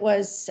 It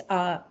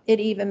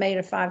even made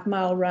a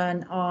 5-mile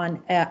run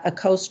on a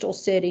coastal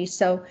city.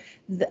 So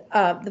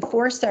the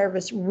Forest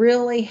Service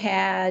really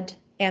had,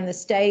 and the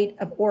state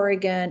of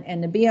Oregon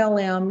and the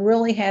BLM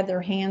really had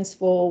their hands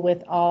full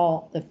with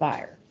all the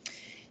fire.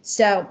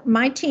 So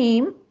my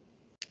team,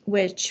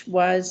 which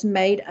was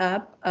made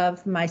up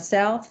of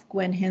myself,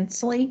 Gwen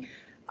Hensley,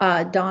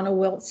 Donna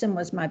Wilson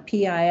was my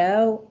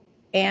PIO,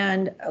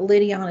 and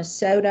Lydiana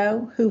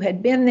Soto, who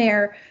had been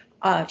there.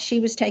 She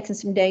was taking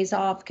some days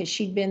off because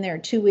she'd been there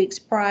 2 weeks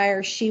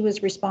prior. She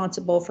was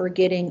responsible for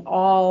getting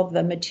all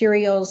the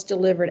materials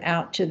delivered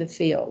out to the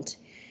field.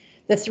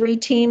 The 3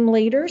 team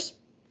leaders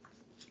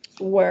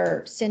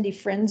were Cindy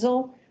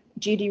Frenzel,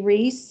 Judy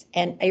Reese,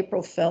 and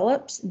April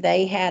Phillips.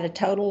 They had a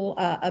total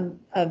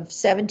of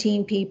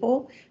 17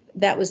 people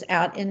that was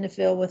out in the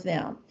field with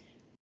them.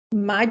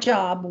 My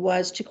job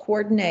was to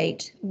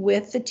coordinate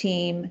with the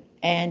team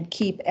and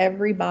keep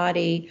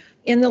everybody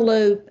in the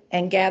loop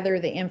and gather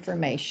the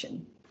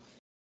information.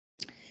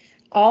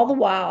 All the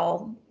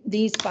while,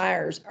 these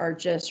fires are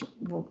just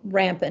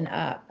ramping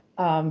up.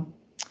 The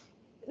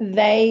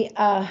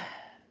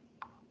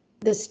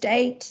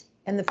state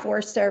and the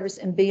Forest Service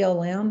and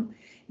BLM,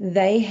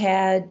 they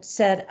had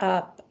set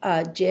up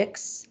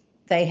JICs.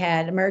 They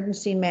had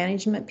emergency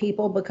management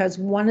people, because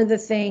one of the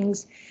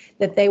things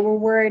that they were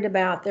worried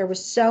about, there were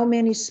so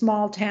many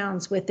small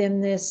towns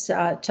within this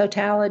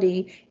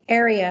totality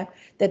area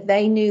that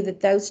they knew that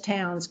those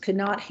towns could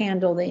not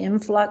handle the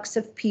influx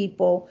of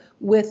people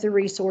with the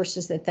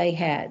resources that they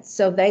had.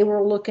 So they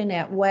were looking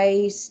at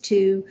ways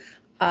to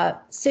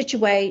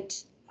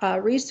situate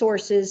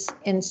resources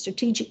in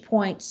strategic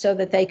points so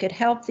that they could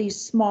help these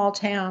small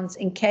towns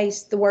in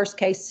case the worst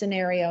case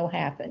scenario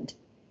happened.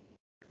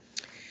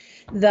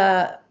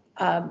 The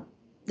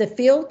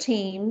field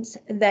teams,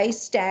 they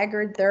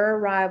staggered their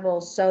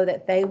arrivals so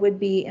that they would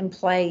be in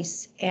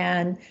place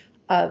and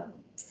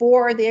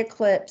for the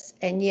eclipse,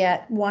 and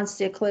yet once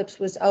the eclipse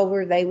was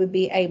over, they would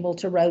be able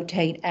to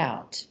rotate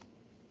out.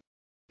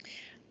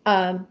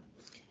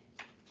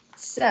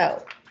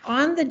 So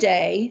on the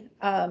day,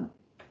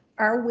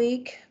 our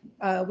week,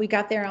 we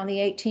got there on the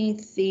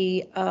 18th.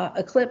 The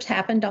eclipse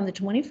happened on the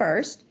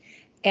 21st.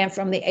 And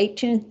from the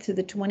 18th to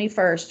the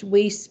 21st,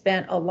 we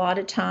spent a lot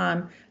of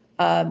time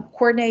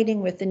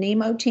coordinating with the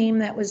NEMO team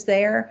that was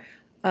there,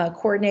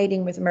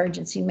 coordinating with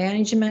emergency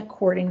management,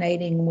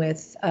 coordinating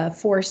with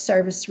Forest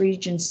Service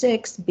Region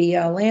 6,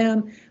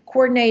 BLM,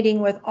 coordinating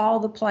with all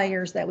the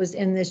players that was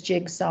in this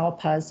jigsaw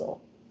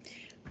puzzle.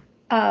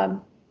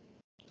 On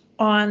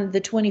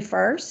the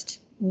 21st,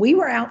 we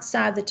were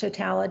outside the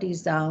totality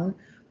zone.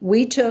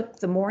 We took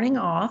the morning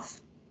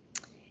off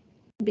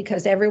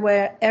because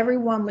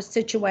everyone was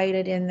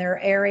situated in their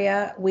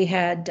area. We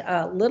had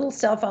little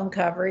cell phone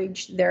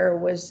coverage. There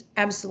was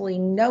absolutely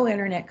no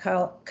internet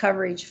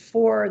coverage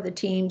for the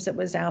teams that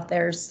was out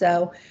there.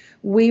 So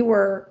we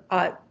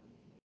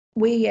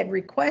had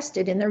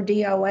requested in their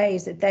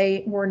DOAs that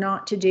they were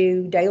not to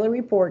do daily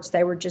reports.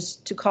 They were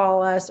just to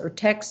call us or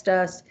text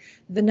us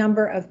the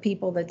number of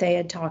people that they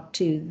had talked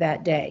to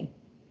that day.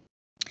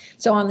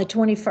 So on the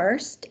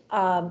 21st,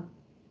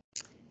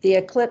 the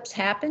eclipse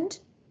happened,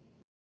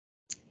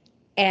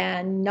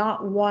 and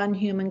not one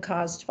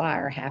human-caused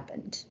fire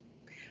happened.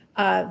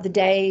 The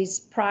days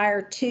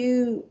prior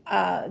to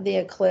the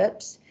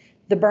eclipse,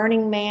 the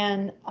Burning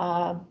Man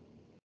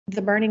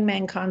the Burning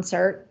Man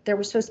concert, there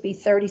was supposed to be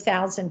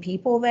 30,000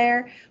 people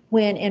there,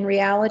 when in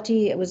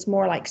reality it was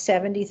more like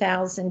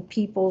 70,000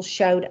 people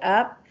showed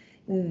up.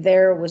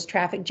 There was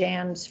traffic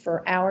jams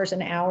for hours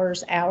and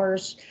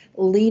hours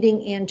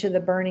leading into the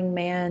Burning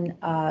Man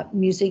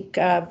music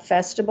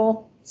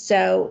festival.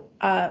 So,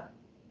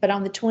 but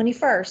on the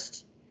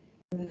 21st,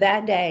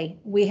 that day,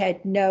 we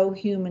had no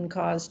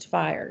human-caused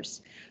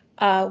fires.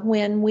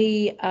 When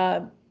we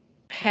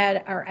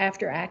had our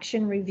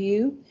after-action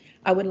review,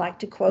 I would like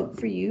to quote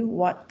for you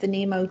what the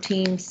NEMO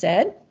team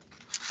said.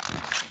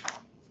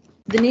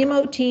 The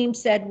NEMO team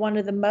said one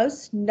of the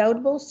most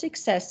notable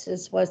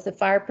successes was the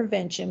fire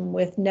prevention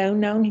with no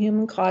known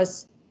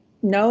human-caused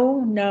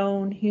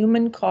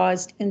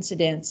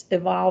incidents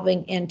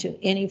evolving into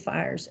any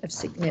fires of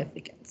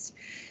significance.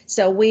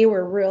 So we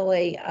were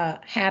really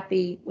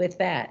happy with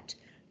that.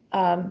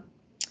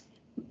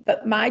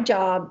 But my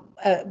job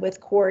with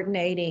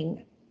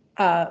coordinating,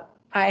 I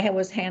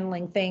was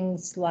handling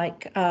things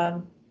like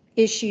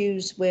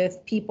issues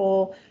with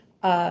people,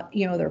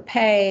 their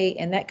pay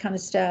and that kind of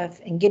stuff,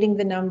 and getting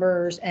the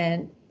numbers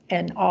and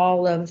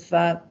all of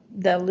the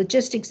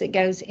logistics that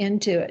goes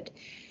into it.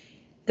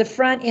 The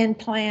front end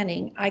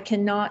planning, I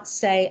cannot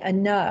say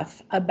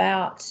enough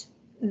about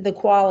the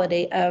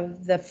quality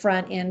of the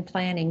front end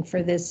planning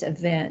for this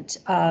event.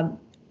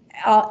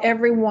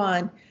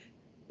 Everyone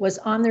was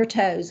on their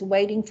toes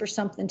waiting for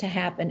something to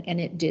happen, and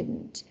it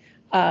didn't.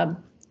 And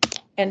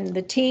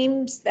the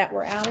teams that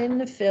were out in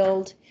the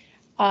field,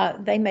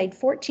 they made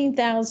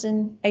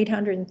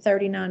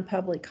 14,839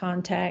 public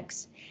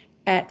contacts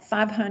at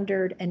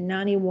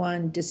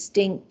 591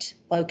 distinct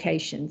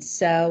locations.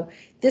 So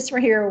this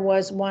right here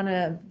was one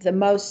of the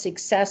most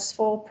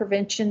successful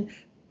prevention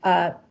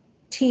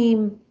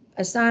team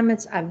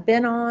assignments I've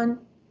been on,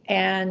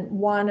 and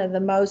one of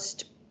the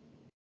most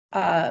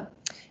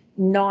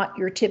not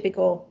your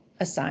typical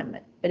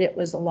assignment, but it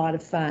was a lot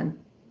of fun.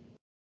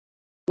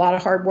 A lot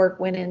of hard work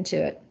went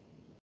into it.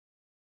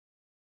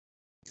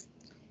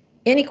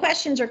 Any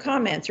questions or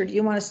comments, or do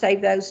you want to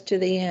save those to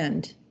the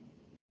end?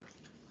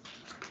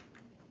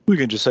 We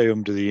can just save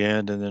them to the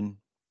end and then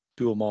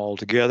do them all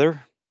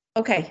together.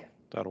 Okay.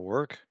 That'll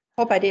work.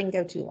 Hope I didn't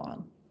go too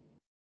long.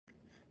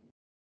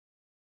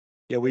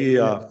 Yeah, we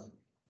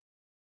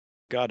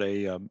got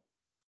a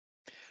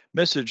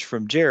message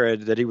from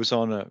Jared that he was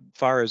on a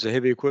fire as a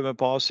heavy equipment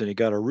boss, and he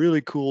got a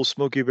really cool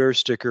Smokey Bear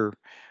sticker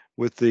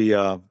with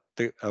the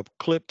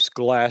Eclipse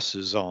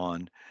glasses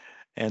on,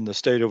 and the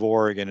state of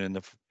Oregon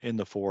in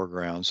the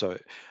foreground. So I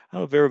don't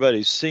know if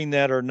everybody's seen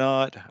that or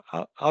not.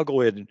 I'll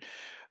go ahead and,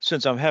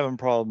 since I'm having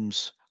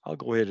problems, I'll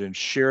go ahead and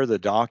share the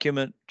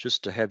document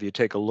just to have you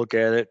take a look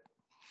at it,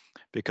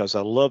 because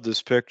I love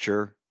this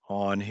picture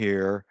on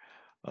here.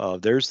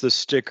 There's the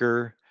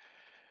sticker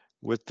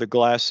with the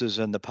glasses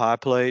and the pie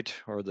plate,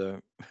 or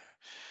the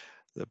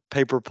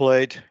paper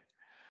plate.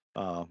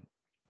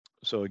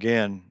 So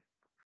again,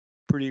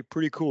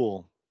 pretty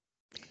cool.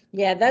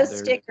 Yeah, those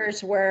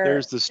stickers were.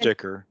 There's the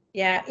sticker.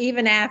 Yeah,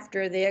 even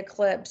after the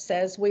eclipse,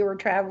 as we were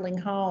traveling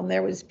home,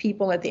 there was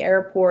people at the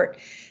airport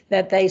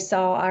that they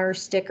saw our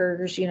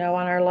stickers, on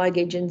our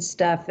luggage and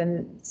stuff,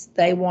 and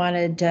they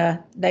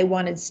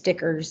wanted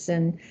stickers.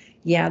 And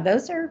yeah,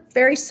 those are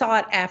very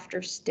sought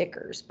after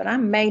stickers, but I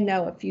may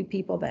know a few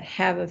people that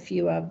have a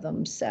few of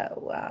them.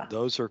 So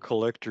those are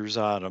collector's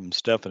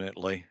items,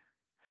 definitely.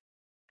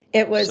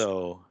 It was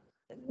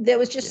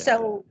just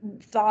so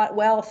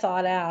well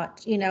thought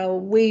out.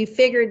 We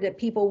figured that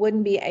people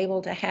wouldn't be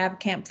able to have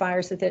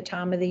campfires at that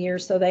time of the year,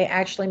 so they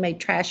actually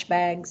made trash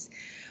bags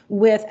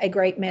with a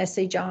great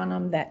message on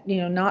them that,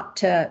 not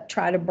to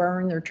try to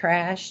burn their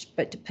trash,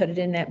 but to put it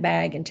in that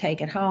bag and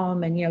take it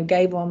home, and,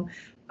 gave them,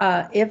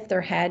 if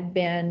there had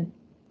been,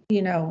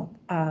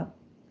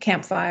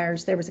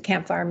 campfires, there was a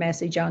campfire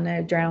message on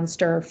there, drown,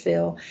 stir,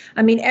 fill.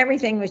 I mean,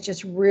 everything was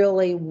just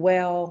really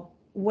well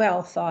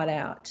thought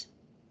out.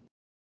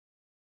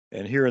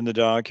 And here in the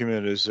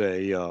document is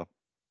a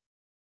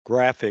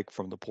graphic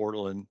from the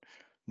Portland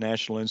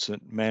National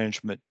Incident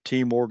Management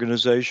Team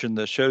Organization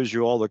that shows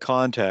you all the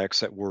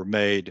contacts that were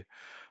made.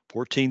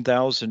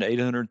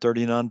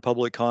 14,839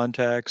 public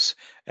contacts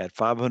at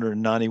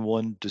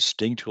 591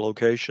 distinct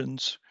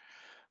locations.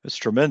 It's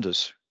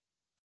tremendous.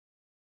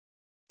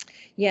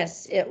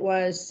 Yes, it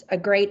was a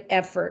great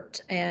effort.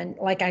 And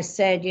like I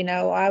said,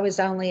 I was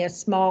only a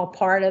small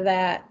part of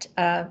that.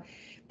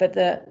 But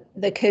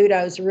the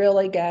kudos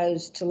really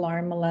goes to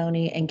Lauren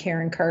Maloney and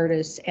Karen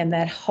Curtis and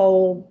that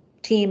whole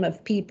team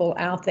of people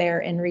out there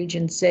in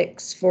Region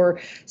 6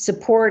 for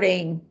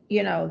supporting,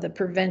 the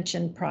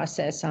prevention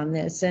process on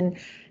this. And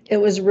it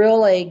was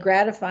really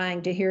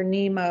gratifying to hear a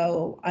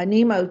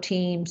NEMO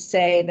team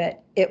say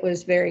that it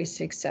was very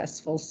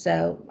successful.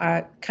 So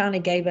kind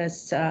of gave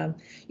us,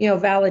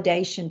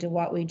 validation to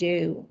what we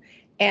do.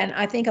 And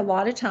I think a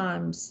lot of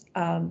times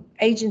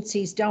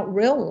agencies don't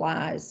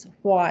realize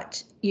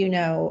what,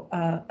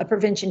 a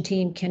prevention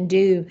team can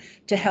do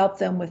to help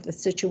them with a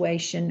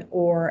situation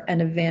or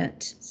an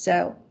event.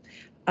 So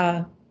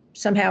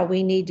somehow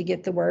we need to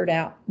get the word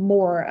out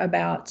more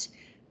about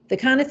the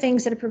kind of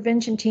things that a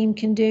prevention team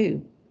can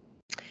do.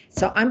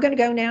 So I'm going to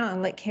go now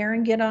and let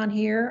Karen get on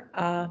here.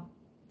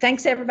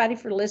 Thanks everybody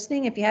for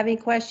listening. If you have any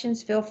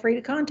questions, feel free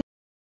to contact.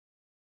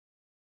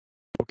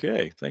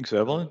 Okay, thanks,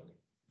 Evelyn.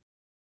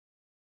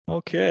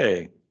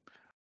 Okay,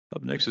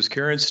 up next is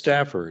Karen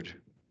Stafford.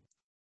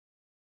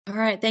 All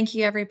right, thank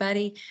you,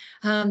 everybody.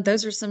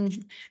 Those are some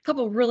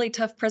couple really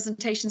tough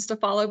presentations to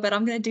follow, but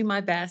I'm going to do my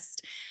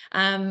best.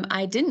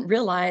 I didn't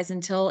realize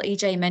until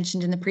EJ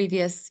mentioned in the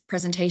previous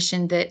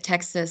presentation that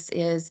Texas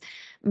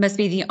must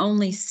be the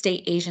only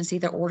state agency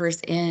that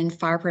orders in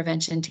fire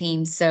prevention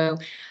teams. So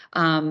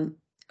I'm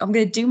going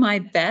to do my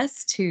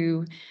best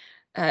to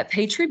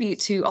pay tribute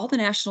to all the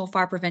national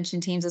fire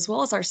prevention teams as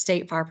well as our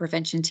state fire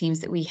prevention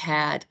teams that we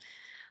had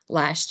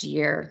last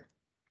year.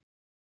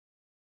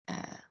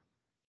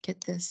 Get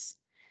this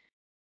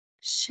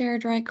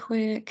shared right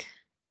quick.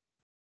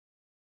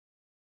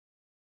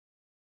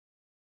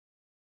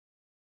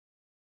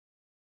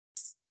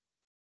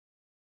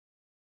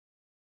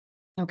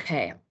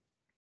 Okay,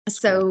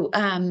 so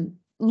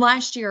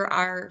last year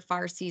our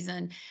fire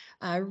season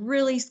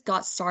really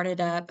got started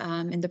up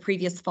in the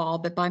previous fall,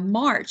 but by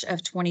March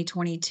of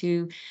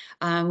 2022,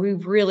 we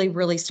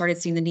really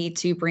started seeing the need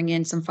to bring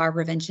in some fire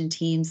prevention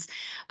teams.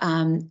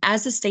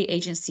 As a state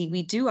agency,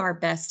 we do our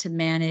best to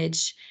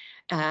manage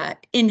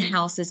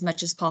in-house as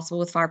much as possible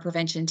with fire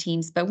prevention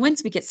teams. But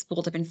once we get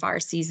spooled up in fire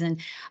season,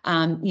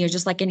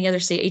 just like any other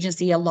state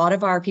agency, a lot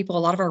of our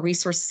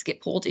resources get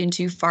pulled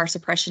into fire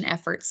suppression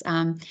efforts.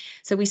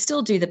 So we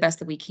still do the best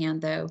that we can,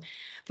 though,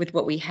 with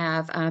what we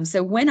have.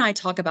 So when I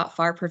talk about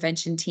fire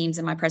prevention teams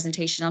in my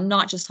presentation, I'm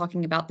not just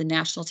talking about the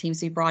national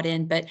teams we brought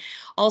in, but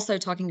also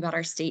talking about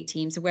our state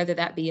teams, whether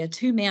that be a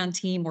 2-man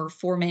team or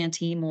 4-man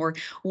team or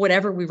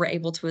whatever we were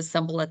able to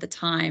assemble at the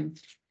time.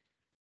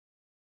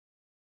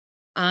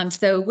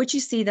 So what you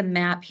see the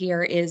map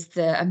here is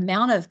the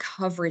amount of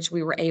coverage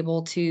we were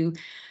able to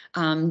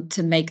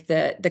make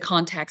the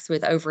contacts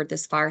with over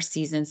this fire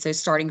season. So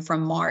starting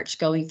from March,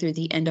 going through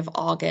the end of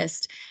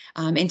August.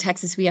 In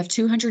Texas, we have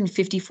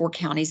 254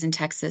 counties in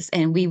Texas,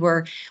 and we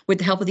were, with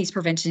the help of these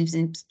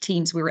prevention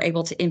teams, we were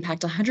able to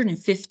impact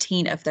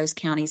 115 of those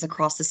counties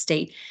across the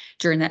state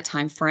during that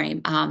time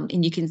frame.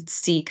 And you can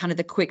see kind of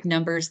the quick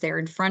numbers there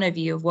in front of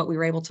you of what we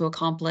were able to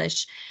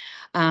accomplish.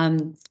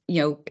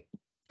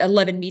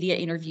 11 media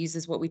interviews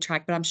is what we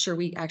tracked, but I'm sure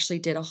we actually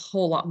did a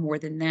whole lot more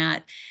than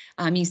that.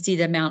 You see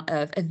the amount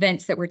of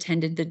events that were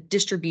attended, the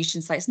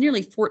distribution sites,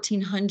 nearly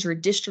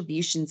 1,400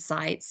 distribution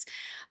sites,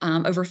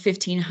 over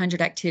 1,500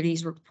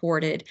 activities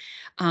reported.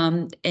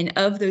 And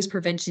of those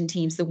prevention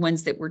teams, the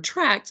ones that were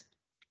tracked,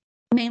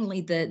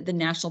 mainly the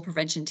national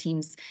prevention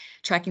teams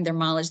tracking their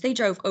mileage, they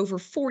drove over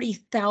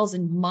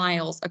 40,000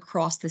 miles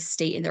across the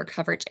state in their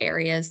coverage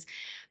areas,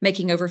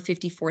 making over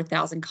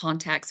 54,000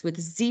 contacts with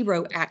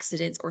 0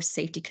 accidents or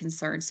safety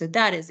concerns. So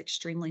that is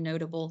extremely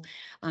notable.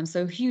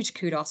 So huge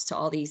kudos to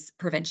all these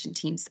prevention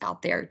teams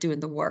out there doing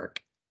the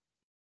work.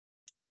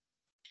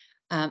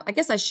 I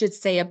guess I should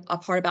say a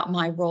part about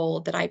my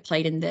role that I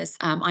played in this.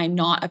 I'm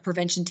not a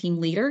prevention team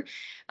leader,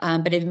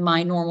 but in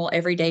my normal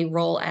everyday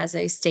role as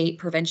a state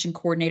prevention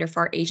coordinator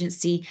for our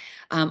agency,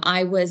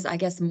 I was, I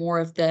guess, more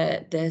of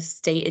the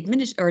state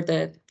or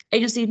the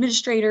agency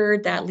administrator,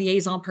 that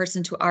liaison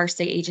person to our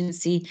state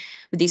agency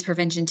with these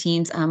prevention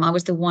teams. I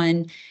was the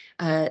one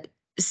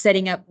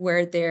setting up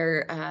where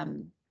their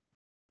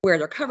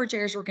coverage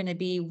areas were going to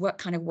be, what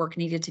kind of work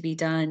needed to be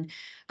done,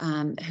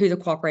 who the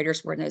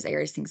cooperators were in those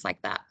areas, things like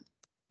that.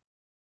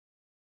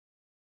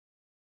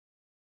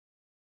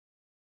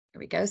 There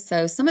we go.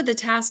 So some of the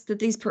tasks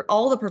that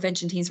all the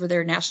prevention teams were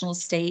there, national,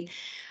 state.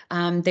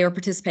 They were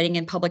participating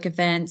in public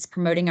events,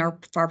 promoting our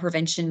fire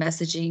prevention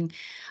messaging,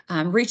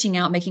 reaching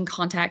out, making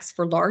contacts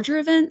for larger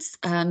events,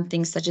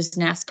 things such as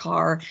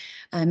NASCAR,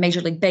 Major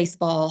League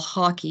Baseball,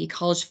 hockey,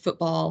 college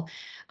football.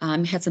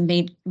 Had some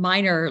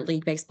minor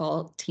league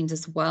baseball teams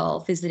as well,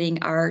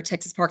 visiting our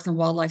Texas Parks and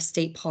Wildlife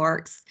state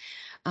parks,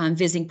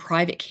 visiting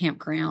private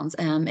campgrounds,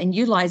 and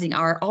utilizing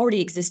our already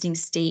existing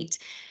state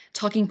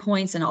talking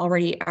points and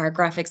already our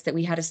graphics that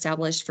we had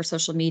established for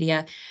social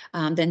media.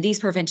 Then these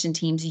prevention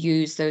teams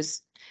use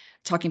those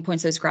talking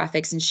points, those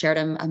graphics, and shared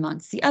them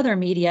amongst the other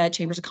media,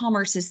 chambers of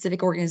commerce,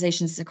 civic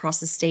organizations across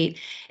the state,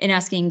 and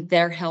asking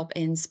their help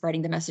in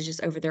spreading the messages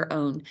over their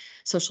own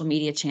social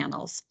media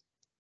channels.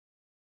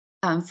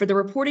 For the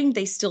reporting,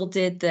 they still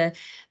did the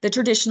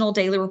traditional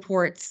daily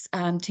reports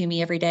to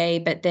me every day,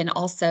 but then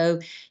also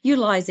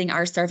utilizing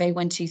our survey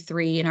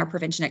 123 and our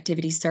prevention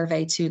activities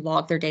survey to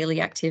log their daily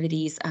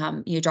activities,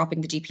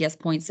 dropping the GPS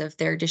points of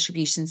their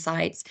distribution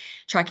sites,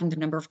 tracking the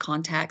number of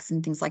contacts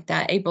and things like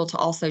that, able to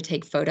also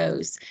take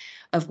photos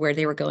of where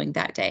they were going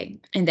that day.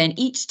 And then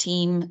each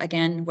team,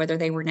 again, whether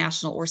they were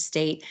national or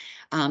state,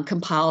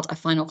 compiled a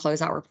final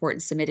closeout report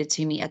and submitted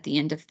to me at the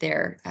end of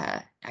their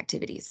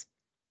activities.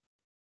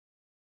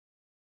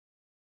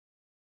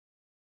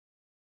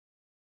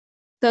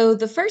 So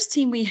the first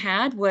team we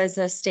had was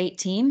a state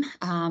team,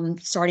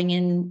 starting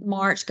in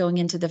March, going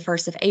into the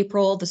 1st of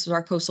April. This was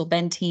our Coastal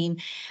Bend team.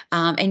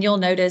 And you'll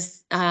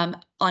notice on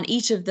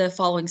each of the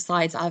following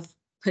slides, I've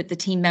put the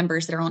team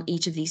members that are on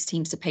each of these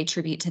teams to pay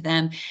tribute to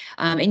them.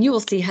 And you will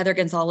see Heather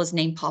Gonzalez's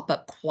name pop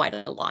up quite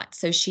a lot.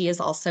 So she is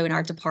also in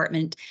our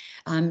department,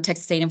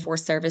 Texas State and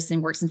Forest Service,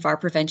 and works in fire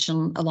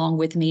prevention along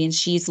with me. And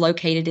she's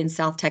located in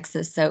South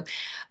Texas. So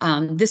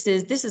this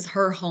is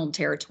her home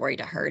territory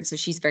to her. And so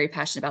she's very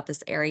passionate about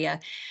this area.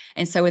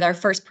 And so with our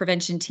first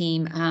prevention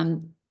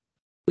team,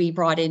 we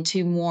brought in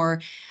 2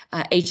 more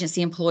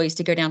agency employees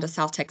to go down to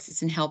South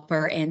Texas and help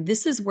her. And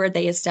this is where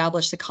they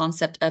established the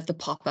concept of the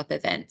pop-up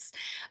events.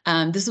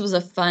 This was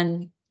a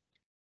fun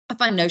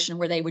notion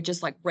where they would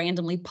just like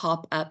randomly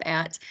pop up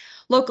at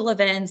local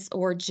events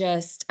or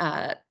just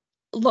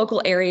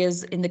local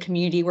areas in the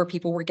community where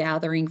people were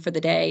gathering for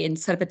the day, and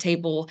set up a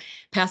table,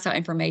 pass out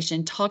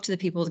information, talk to the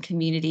people in the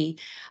community.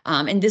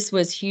 And this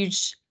was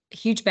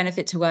huge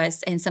benefit to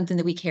us, and something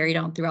that we carried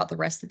on throughout the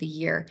rest of the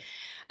year.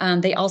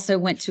 They also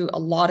went to a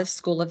lot of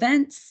school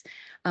events.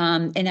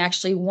 And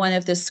actually one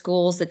of the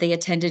schools that they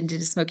attended and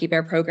did a Smokey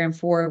Bear program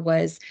for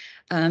was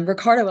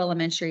Ricardo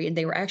Elementary, and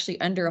they were actually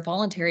under a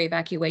voluntary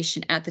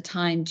evacuation at the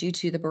time due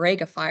to the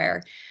Borrega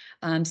fire.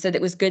 So that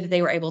was good that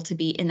they were able to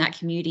be in that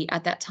community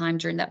at that time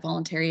during that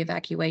voluntary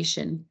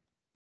evacuation.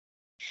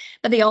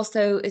 But they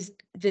also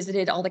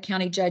visited all the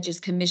county judges,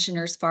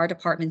 commissioners, fire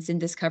departments in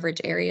this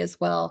coverage area as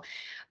well.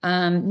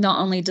 Not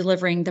only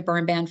delivering the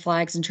burn ban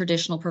flags and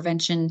traditional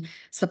prevention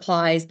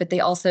supplies, but they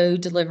also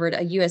delivered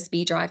a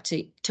USB drive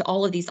to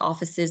all of these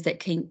offices that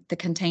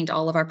contained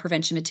all of our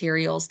prevention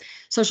materials,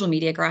 social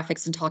media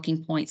graphics, and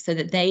talking points, so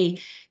that they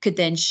could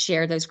then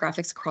share those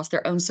graphics across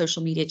their own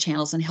social media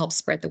channels and help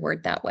spread the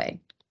word that way.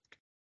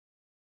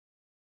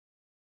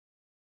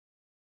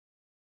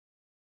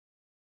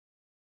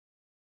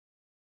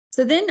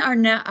 So then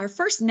our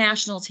first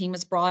national team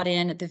was brought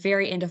in at the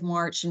very end of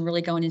March and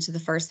really going into the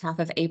first half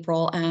of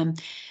April.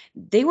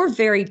 They were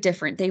very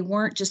different. They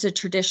weren't just a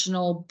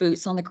traditional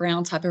boots on the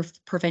ground type of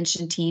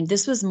prevention team.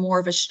 This was more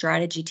of a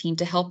strategy team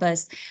to help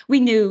us. We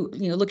knew,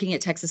 looking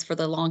at Texas for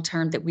the long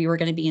term, that we were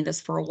going to be in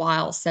this for a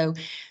while. So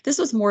this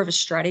was more of a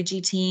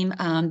strategy team.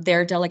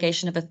 Their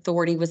delegation of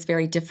authority was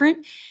very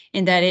different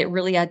in that it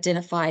really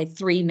identified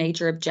 3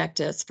 major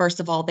objectives. First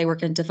of all, they were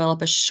going to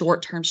develop a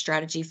short-term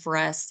strategy for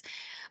us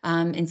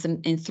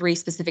in 3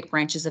 specific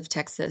branches of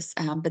Texas.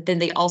 But then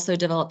they also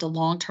developed a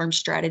long-term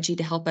strategy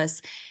to help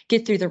us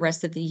get through the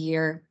rest of the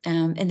year,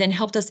 and then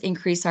helped us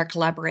increase our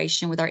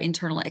collaboration with our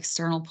internal and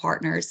external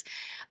partners.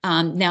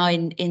 Now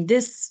in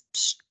this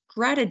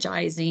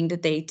strategizing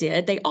that they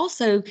did, they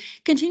also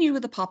continued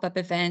with the pop-up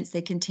events.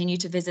 They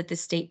continued to visit the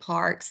state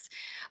parks,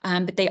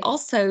 but they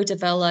also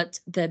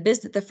developed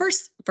the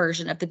first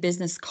version of the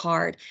business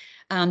card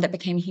that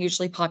became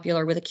hugely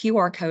popular with a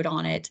QR code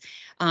on it.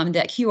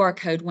 That QR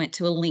code went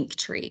to a link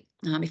tree.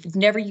 If you've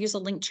never used a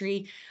link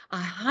tree,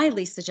 I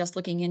highly suggest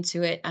looking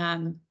into it.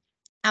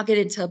 I'll get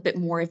into a bit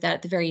more of that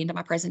at the very end of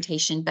my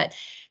presentation, but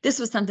this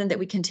was something that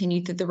we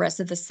continued through the rest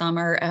of the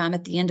summer.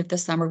 At the end of the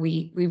summer,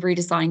 we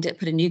redesigned it,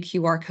 put a new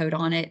QR code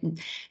on it,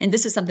 and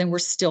this is something we're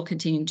still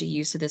continuing to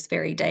use to this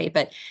very day.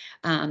 But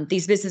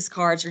these business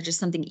cards are just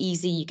something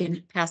easy you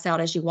can pass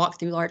out as you walk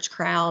through large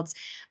crowds.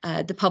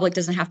 The public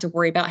doesn't have to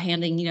worry about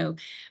handling,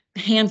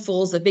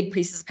 handfuls of big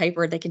pieces of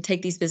paper. They can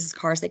take these business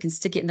cards, they can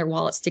stick it in their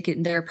wallet, stick it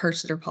in their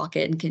purse or their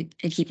pocket,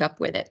 and keep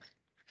up with it.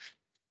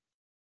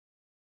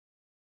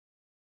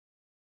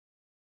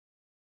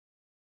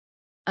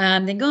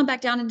 Then going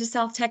back down into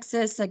South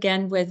Texas,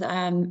 again with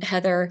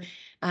Heather,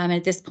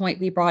 at this point,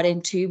 we brought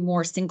in 2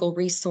 more single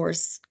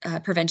resource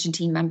prevention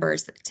team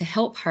members to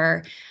help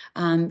her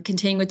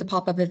continue with the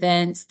pop-up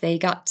events. They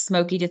got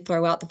Smokey to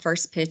throw out the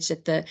first pitch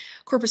at the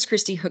Corpus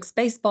Christi Hooks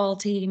baseball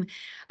team,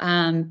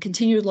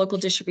 continued local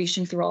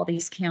distribution through all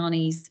these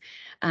counties,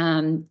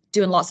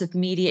 doing lots of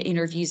media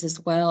interviews as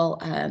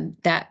well.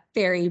 That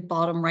very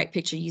bottom right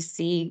picture you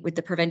see with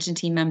the prevention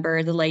team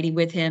member, the lady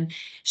with him,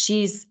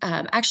 she's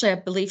actually, I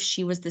believe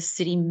she was the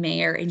city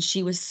mayor, and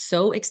she was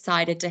so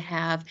excited to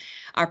have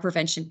our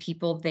prevention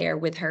people there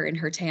with her in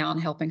her town,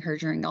 helping her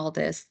during all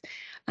this.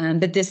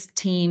 But this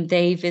team,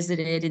 they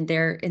visited in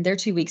their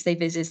 2 weeks, they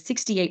visited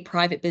 68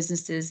 private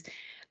businesses,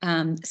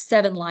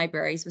 7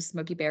 libraries with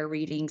Smokey Bear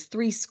readings,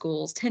 3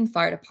 schools, 10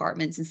 fire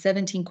departments, and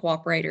 17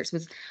 cooperators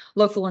with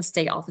local and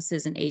state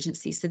offices and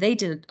agencies. So they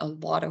did a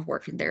lot of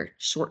work in their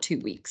short 2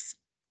 weeks.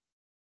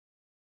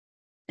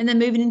 And then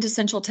moving into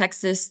Central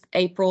Texas,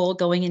 April,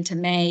 going into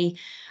May,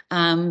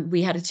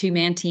 we had a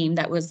 2-man team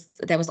that was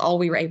all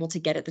we were able to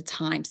get at the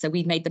time. So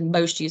we made the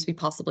most use we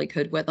possibly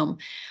could with them.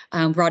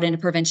 Brought in a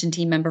prevention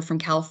team member from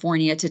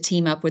California to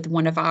team up with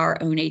one of our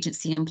own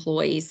agency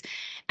employees.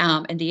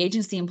 And the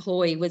agency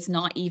employee was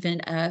not even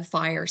a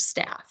fire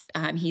staff.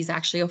 He's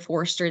actually a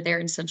forester there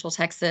in Central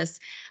Texas,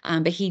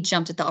 but he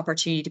jumped at the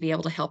opportunity to be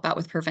able to help out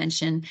with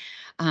prevention.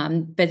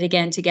 But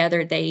again,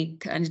 together they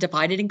kind of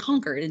divided and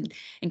conquered and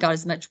got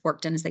as much work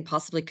done as they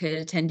possibly could,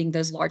 attending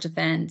those large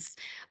events,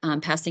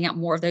 passing out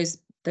more of those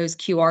those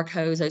QR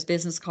codes, those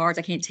business cards.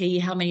 I can't tell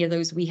you how many of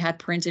those we had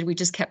printed. We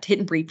just kept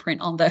hitting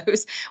reprint on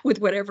those with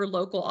whatever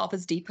local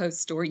Office Depot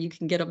store you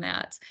can get them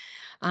at.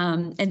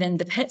 And then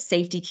the pet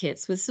safety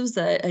kits. This was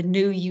a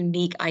new,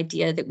 unique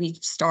idea that we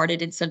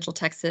started in Central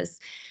Texas,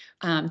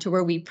 to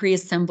where we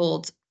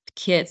pre-assembled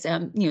kits,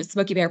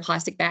 Smoky Bear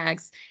plastic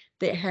bags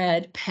that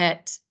had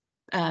pet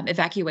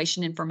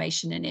evacuation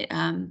information in it.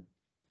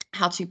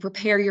 How to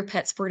prepare your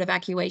pets for an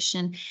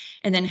evacuation,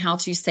 and then how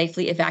to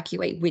safely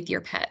evacuate with your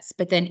pets.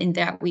 But then in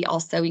that, we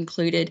also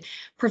included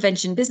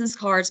prevention business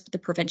cards, the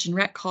prevention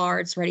rec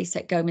cards, ready,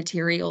 set, go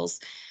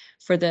materials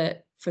for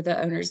the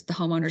owners, the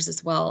homeowners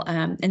as well.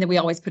 And then we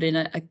always put in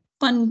a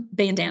fun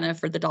bandana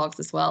for the dogs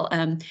as well.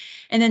 And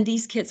then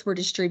these kits were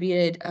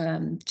distributed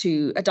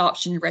to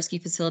adoption and rescue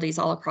facilities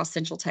all across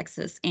Central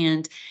Texas.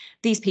 And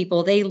these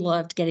people, they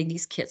loved getting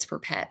these kits for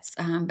pets,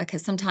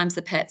 because sometimes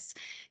the pets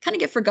kind of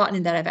get forgotten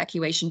in that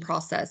evacuation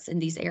process in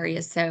these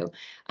areas. So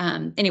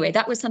anyway,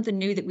 that was something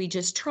new that we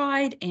just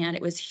tried, and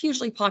it was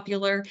hugely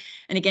popular.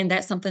 And again,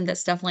 that's something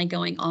that's definitely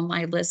going on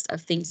my list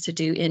of things to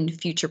do in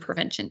future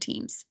prevention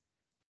teams.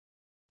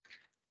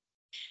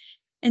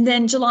 And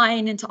then July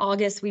and into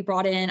August, we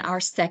brought in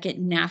our second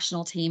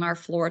national team, our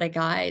Florida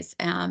guys.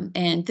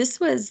 And this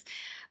was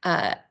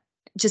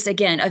just,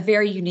 again, a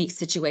very unique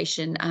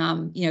situation.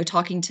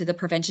 Talking to the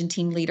prevention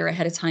team leader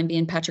ahead of time,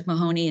 being Patrick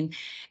Mahoney,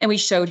 and we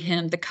showed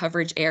him the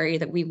coverage area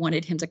that we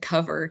wanted him to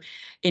cover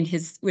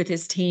with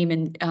his team.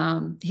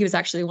 And he was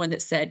actually the one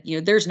that said,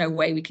 there's no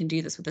way we can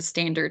do this with a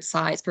standard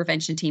size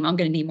prevention team. I'm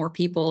going to need more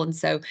people. And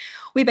so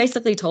we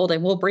basically told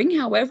him, well, bring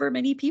however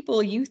many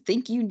people you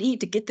think you need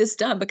to get this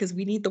done, because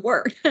we need the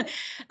work.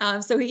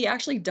 So he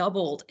actually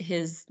doubled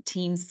his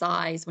team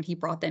size when he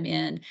brought them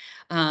in.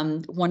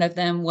 One of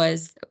them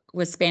was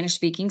Spanish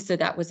speaking. So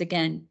that was,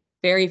 again,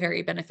 very,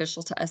 very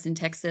beneficial to us in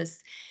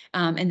Texas.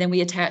 And then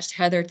we attached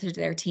Heather to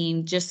their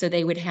team just so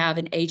they would have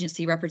an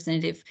agency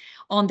representative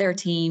on their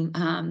team.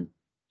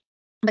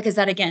 Because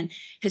that, again,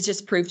 has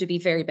just proved to be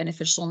very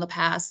beneficial in the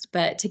past.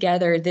 But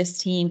together, this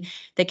team,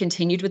 they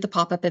continued with the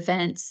pop-up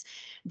events.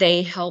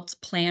 They helped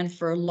plan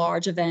for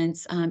large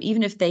events.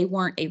 Even if they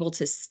weren't able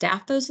to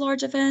staff those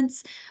large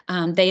events,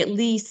 they at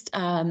least,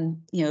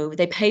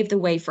 they paved the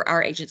way for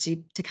our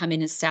agency to come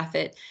in and staff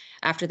it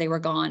after they were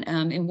gone.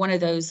 And one of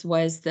those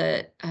was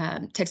the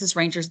Texas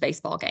Rangers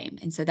baseball game.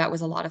 And so that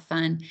was a lot of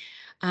fun.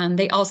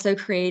 They also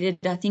created,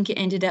 I think it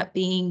ended up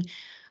being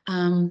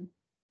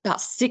about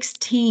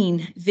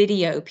 16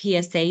 video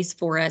PSAs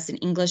for us in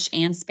English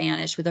and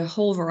Spanish with a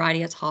whole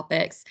variety of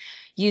topics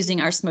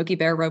using our Smoky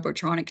Bear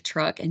Robotronic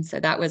truck. And so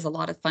that was a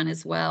lot of fun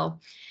as well.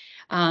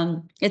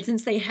 And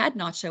since they had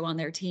Nacho on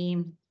their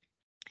team,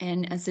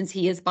 and since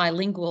he is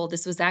bilingual,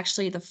 this was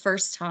actually the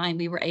first time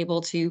we were able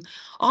to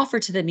offer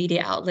to the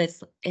media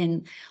outlets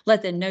and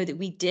let them know that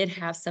we did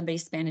have somebody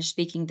Spanish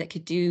speaking that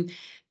could do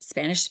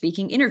Spanish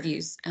speaking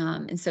interviews.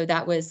 And so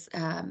that was,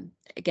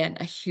 again,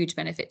 a huge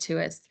benefit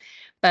to us.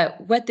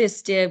 But what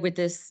this did with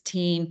this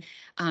team,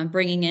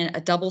 bringing in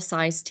a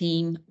double-sized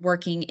team,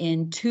 working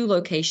in 2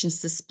 locations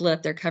to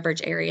split their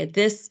coverage area,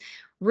 this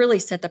really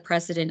set the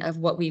precedent of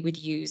what we would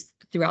use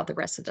throughout the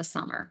rest of the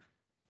summer.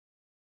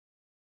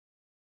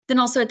 Then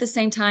also at the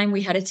same time,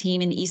 we had a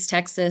team in East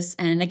Texas.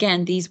 And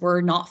again, these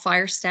were not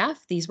fire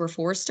staff. These were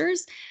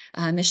foresters.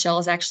 Michelle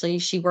is actually,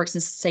 she works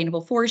in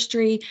sustainable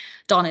forestry.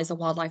 Donna is a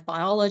wildlife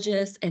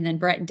biologist. And then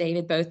Brett and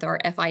David both are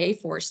FIA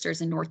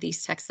foresters in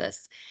Northeast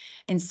Texas.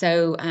 And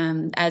so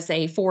as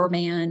a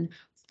 4-man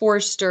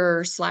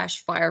forester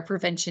 / fire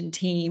prevention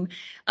team,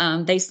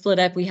 they split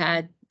up. We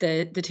had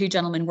the 2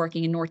 gentlemen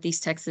working in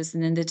Northeast Texas,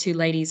 and then the 2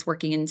 ladies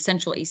working in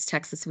Central East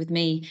Texas with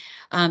me.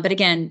 But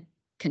again,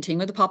 continue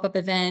with the pop-up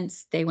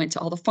events. They went to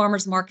all the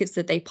farmers markets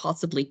that they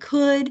possibly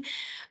could.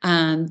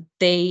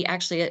 They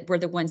actually were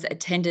the ones that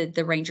attended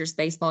the Rangers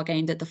baseball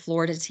game that the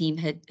Florida team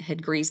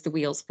had greased the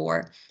wheels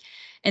for.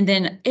 And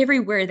then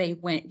everywhere they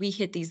went, we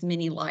hit these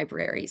mini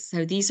libraries.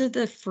 So these are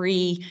the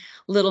free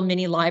little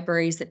mini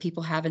libraries that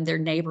people have in their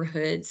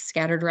neighborhoods,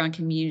 scattered around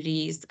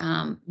communities.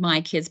 My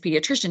kid's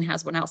pediatrician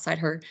has one outside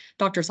her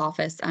doctor's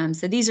office.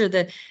 So these are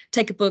the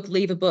take a book,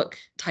 leave a book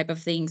type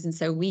of things. And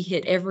so we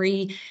hit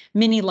every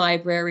mini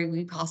library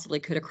we possibly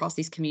could across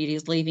these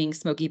communities, leaving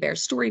Smoky Bear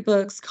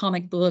storybooks,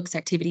 comic books,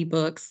 activity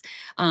books,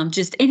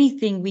 just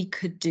anything we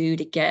could do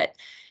to get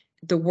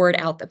the word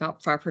out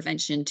about fire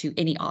prevention to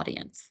any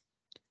audience.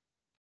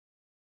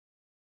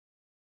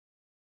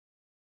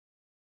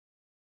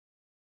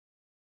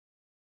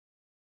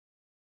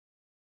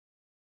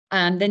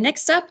 The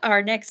next up,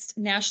 our next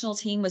national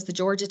team was the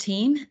Georgia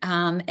team.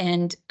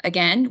 And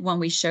again, when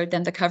we showed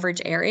them the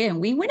coverage area, and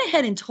we went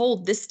ahead and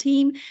told this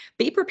team,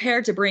 be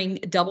prepared to bring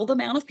double the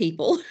amount of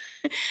people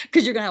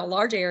because you're going to have a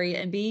large area,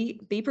 and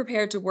be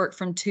prepared to work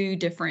from 2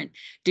 different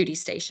duty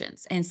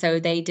stations. And so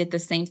they did the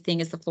same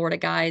thing as the Florida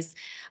guys.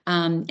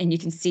 And you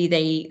can see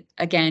they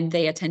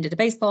attended a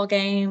baseball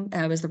game.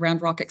 It was the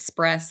Round Rock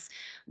Express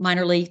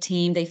minor league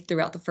team. They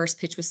threw out the first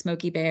pitch with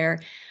Smoky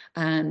Bear.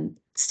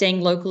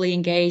 Staying locally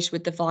engaged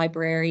with the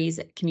libraries,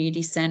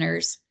 community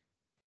centers.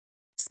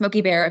 Smoky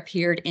Bear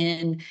appeared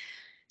in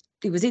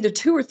it was either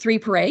 2 or 3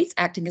 parades,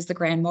 acting as the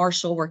grand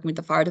marshal, working with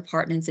the fire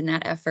departments in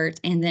that effort,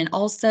 and then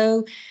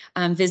also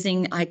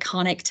visiting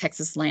iconic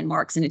Texas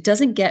landmarks. And it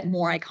doesn't get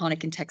more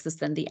iconic in Texas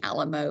than the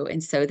Alamo.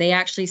 And so they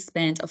actually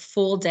spent a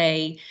full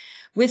day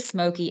with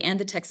Smokey and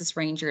the Texas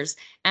Rangers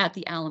at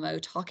the Alamo,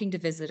 talking to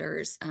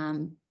visitors,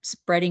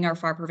 spreading our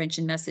fire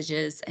prevention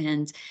messages.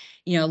 And,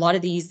 you know, a lot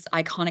of these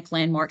iconic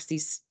landmarks,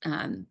 these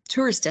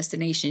tourist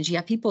destinations, you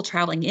have people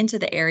traveling into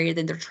the area,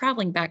 then they're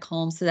traveling back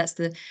home. So that's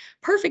the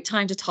perfect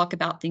time to talk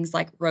about things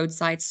like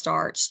roadside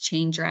starts,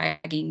 chain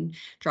dragging,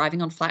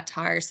 driving on flat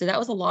tires. So that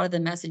was a lot of the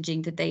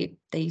messaging that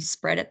they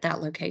spread at that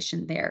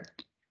location there.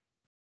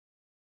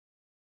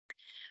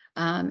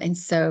 And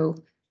so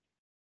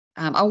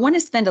I want to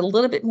spend a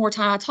little bit more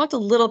time. I talked a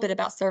little bit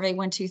about Survey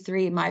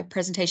 123 in my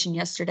presentation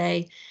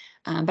yesterday,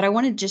 but I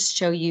want to just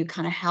show you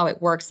kind of how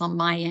it works on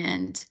my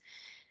end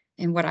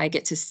and what I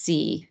get to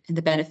see and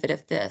the benefit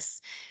of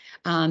this.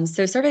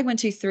 So Survey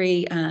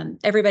 123,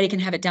 everybody can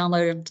have it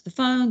downloaded to the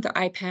phone, their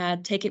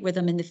iPad, take it with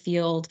them in the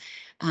field.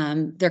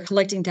 They're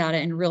collecting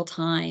data in real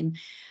time.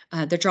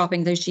 They're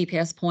dropping those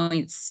GPS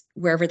points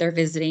wherever they're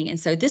visiting. And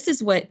so this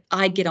is what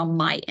I get on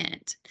my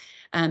end.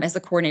 As a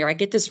coordinator, I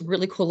get this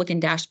really cool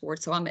looking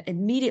dashboard. So I'm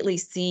immediately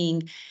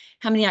seeing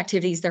how many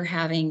activities they're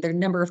having, their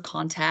number of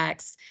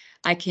contacts.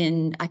 I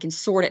can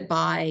sort it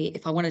by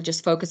if I want to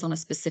just focus on a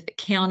specific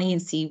county and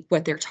see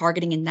what they're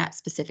targeting in that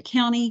specific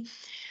county.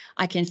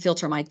 I can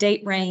filter my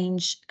date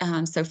range.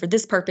 So for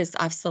this purpose,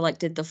 I've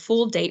selected the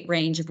full date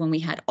range of when we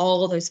had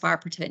all of those fire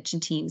prevention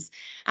teams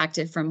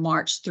active from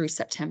March through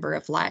September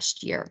of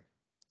last year.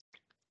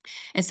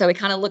 And so it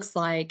kind of looks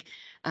like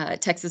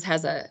Texas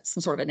has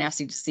some sort of a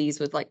nasty disease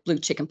with like blue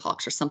chicken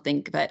pox or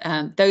something, but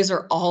those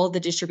are all the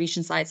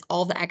distribution sites,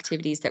 all the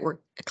activities that were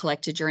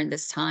collected during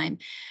this time.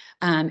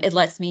 It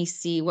lets me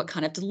see what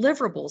kind of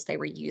deliverables they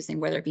were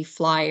using, whether it be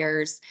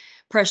flyers,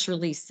 press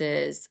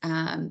releases,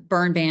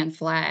 burn ban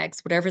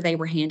flags, whatever they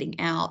were handing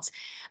out.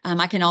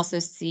 I can also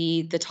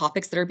see the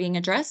topics that are being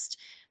addressed,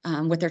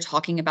 what they're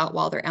talking about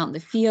while they're out in the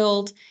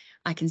field.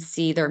 I can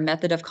see their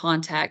method of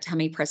contact, how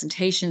many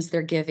presentations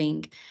they're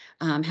giving,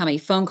 how many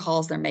phone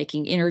calls they're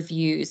making,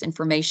 interviews,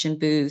 information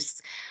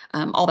booths,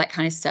 all that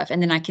kind of stuff. And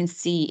then I can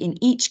see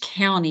in each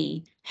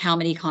county how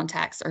many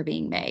contacts are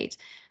being made.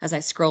 As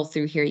I scroll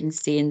through here, you can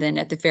see, and then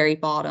at the very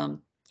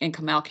bottom in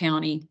Comal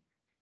County,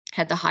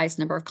 had the highest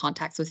number of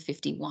contacts with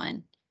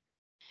 51.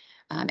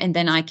 And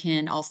then I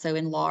can also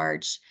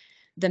enlarge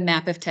the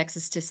map of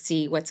Texas to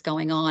see what's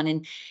going on.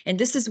 And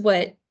this is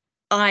what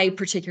I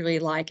particularly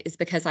like, is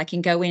because I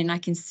can go in and I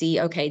can see,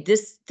 okay,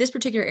 this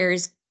particular area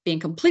is being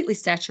completely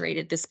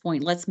saturated at this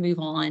point. Let's move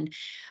on.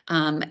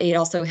 It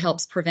also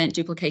helps prevent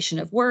duplication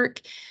of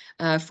work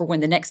for when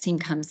the next team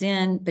comes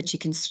in, but you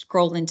can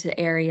scroll into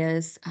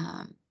areas.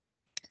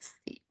 Let's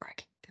see where I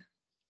can go.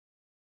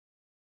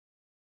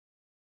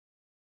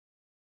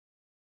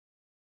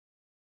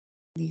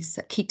 These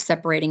keep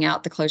separating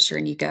out the closer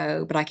and you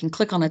go, but I can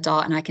click on a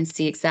dot and I can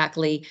see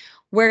exactly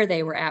where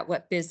they were at,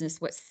 what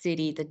business, what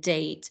city, the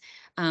date,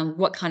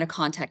 what kind of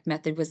contact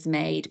method was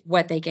made,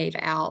 what they gave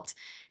out,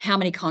 how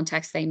many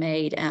contacts they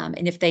made.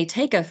 And if they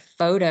take a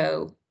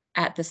photo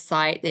at the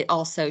site, it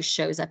also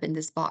shows up in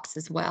this box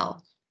as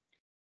well.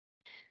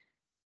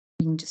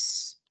 You can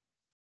just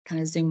kind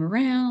of zoom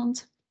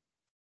around.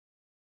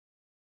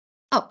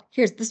 Oh,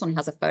 this one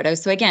has a photo.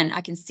 So again,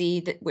 I can see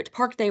that which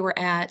park they were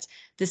at,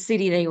 the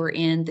city they were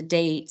in, the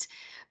date.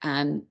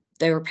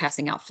 They were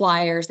passing out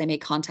flyers. They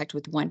made contact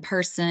with one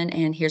person,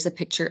 and here's a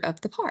picture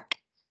of the park.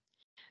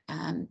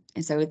 And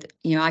so,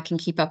 you know, I can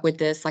keep up with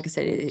this. Like I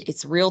said,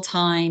 it's real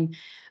time.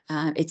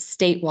 It's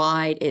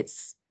statewide.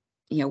 It's,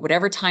 you know,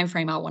 whatever time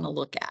frame I want to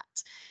look at.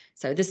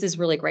 So this is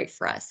really great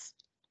for us.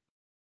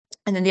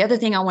 And then the other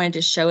thing I wanted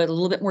to show it a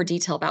little bit more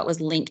detail about was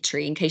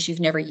Linktree, in case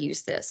you've never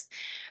used this.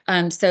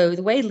 So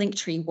the way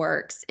Linktree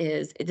works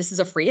is this is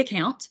a free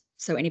account,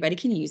 so anybody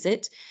can use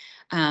it.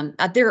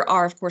 There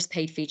are, of course,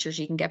 paid features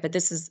you can get, but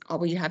this is all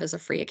we have is a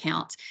free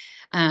account.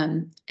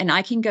 And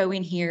I can go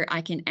in here,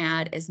 I can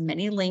add as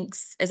many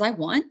links as I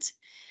want.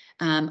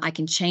 I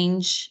can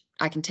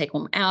take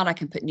them out, I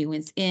can put new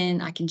ones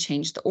in, I can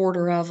change the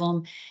order of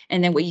them.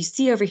 And then what you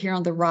see over here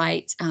on the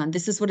right,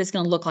 this is what it's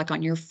going to look like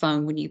on your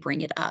phone when you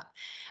bring it up.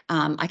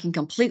 I can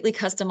completely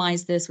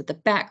customize this with the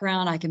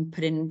background. I can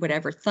put in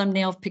whatever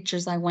thumbnail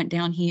pictures I want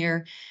down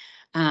here.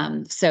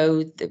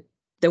 So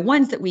the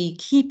ones that we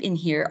keep in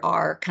here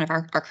are kind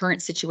of our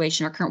current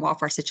situation, our current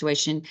wildfire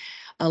situation,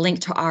 a link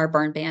to our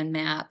burn ban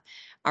map,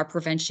 our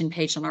prevention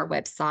page on our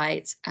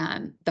website,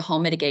 the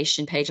home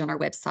mitigation page on our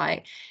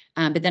website.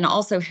 But then I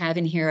also have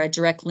in here a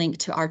direct link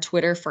to our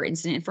Twitter for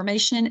incident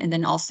information, and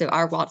then also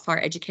our wildfire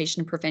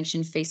education and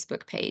prevention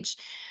Facebook page.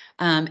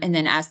 And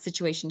then as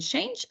situations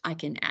change, I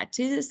can add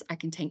to this, I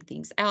can take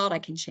things out, I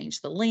can change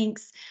the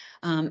links,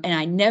 and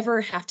I never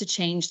have to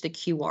change the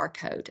QR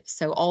code.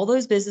 So all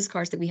those business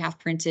cards that we have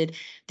printed,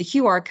 the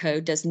QR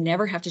code does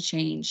never have to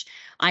change.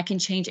 I can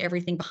change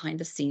everything behind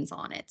the scenes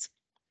on it.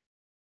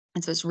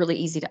 And so it's really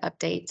easy to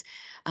update.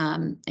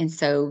 And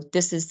so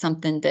this is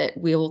something that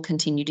we will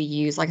continue to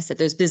use. Like I said,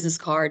 those business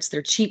cards,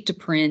 they're cheap to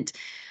print.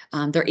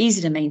 They're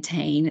easy to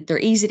maintain. They're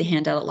easy to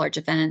hand out at large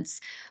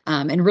events.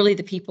 And really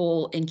the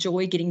people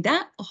enjoy getting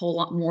that a whole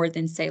lot more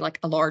than, say, like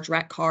a large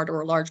rack card or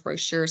a large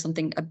brochure,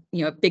 something,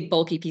 a big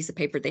bulky piece of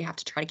paper they have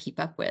to try to keep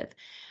up with.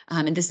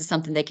 And this is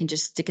something they can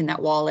just stick in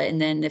that wallet. And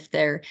then if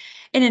they're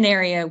in an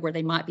area where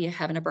they might be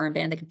having a burn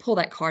ban, they can pull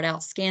that card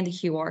out, scan the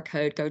QR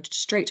code, go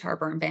straight to our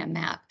burn ban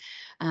map.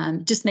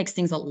 Just makes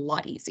things a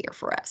lot easier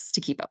for us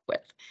to keep up with.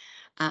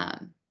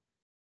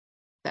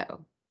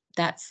 So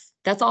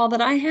that's all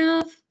that I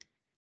have.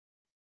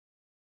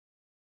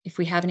 If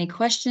we have any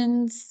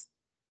questions.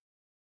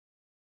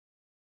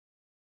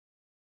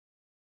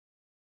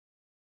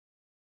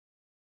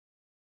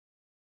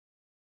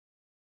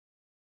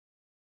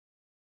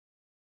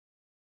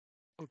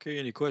 Okay,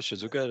 any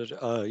questions? We've got it.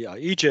 Yeah,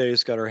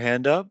 EJ's got her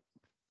hand up.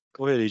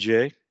 Go ahead,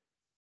 EJ.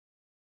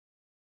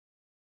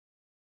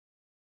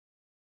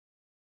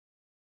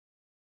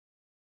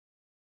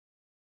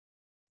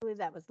 I believe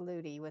that was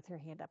Ludi with her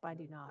hand up. I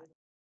do not.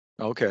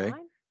 Okay.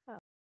 Mine? Oh,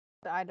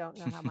 I don't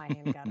know how my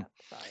hand got up.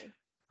 Sorry.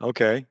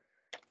 Okay.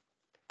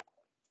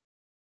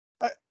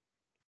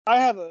 I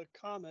have a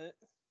comment.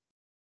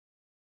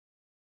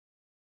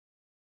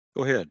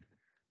 Go ahead.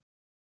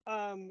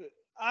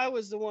 I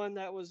was the one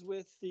that was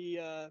with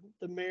the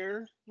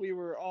mayor. We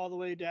were all the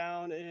way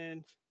down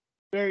in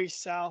very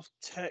South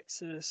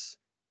Texas.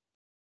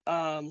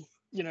 Right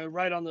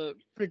on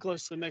pretty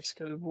close to the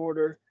Mexico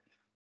border.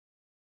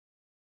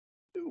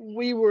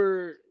 Me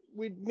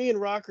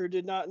and Rocker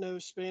did not know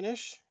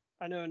Spanish.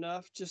 I know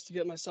enough just to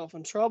get myself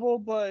in trouble,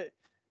 but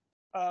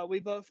we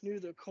both knew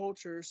the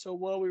culture. So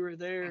while we were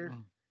there,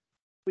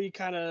 we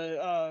kind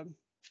of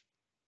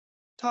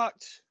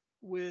talked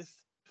with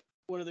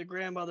one of the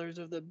grandmothers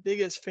of the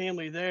biggest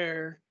family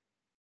there.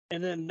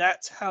 And then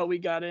that's how we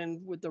got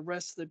in with the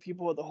rest of the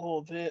people at the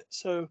whole event.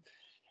 So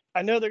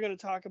I know they're going to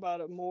talk about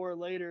it more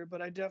later,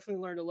 but I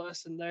definitely learned a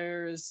lesson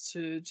there is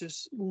to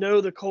just know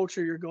the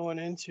culture you're going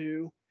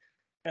into.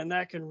 And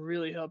that can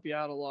really help you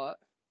out a lot.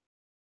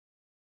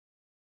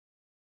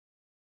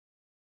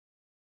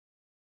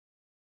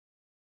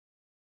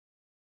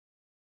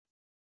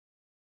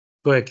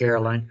 Go ahead,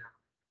 Caroline.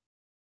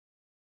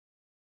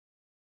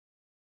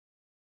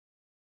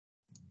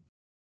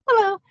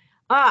 Hello.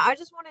 I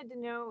just wanted to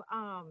know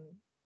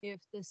if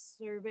the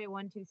survey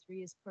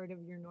 123 is part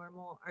of your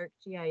normal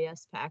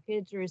ArcGIS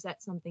package, or is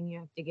that something you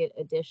have to get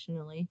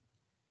additionally?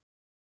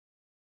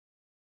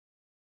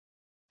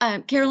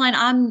 Caroline,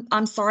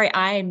 I'm sorry,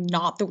 I am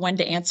not the one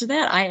to answer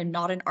that. I am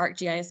not an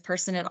ArcGIS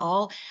person at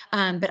all.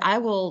 But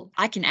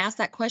I can ask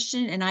that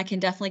question and I can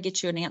definitely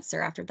get you an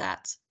answer after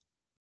that.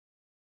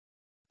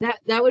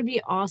 That would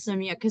be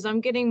awesome. Yeah, because I'm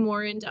getting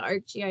more into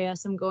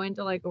ArcGIS. I'm going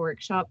to like a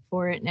workshop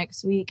for it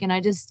next week, and I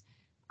just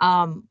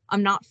I'm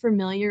not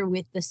familiar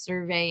with the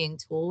surveying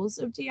tools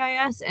of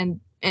GIS, and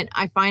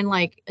I find,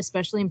 like,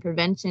 especially in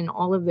prevention,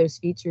 all of those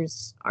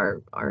features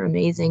are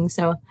amazing.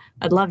 So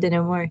I'd love to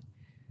know more.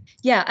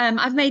 Yeah,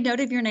 I've made note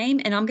of your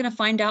name and I'm going to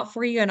find out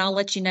for you and I'll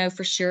let you know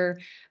for sure.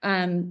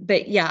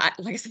 But yeah,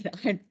 like I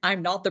said,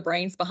 I'm not the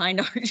brains behind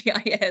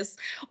ArcGIS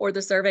or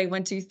the Survey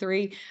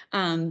 123.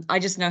 I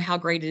just know how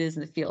great it is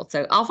in the field.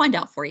 So I'll find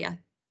out for you.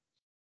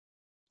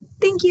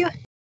 Thank you.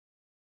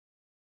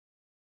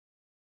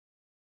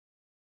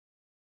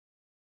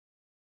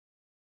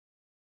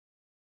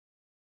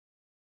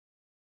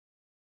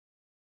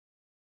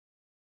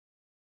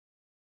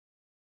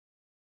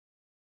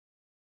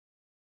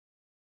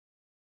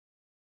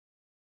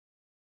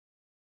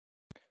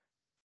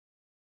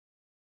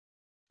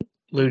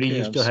 Ludi, Okay,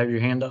 you still have your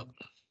hand up?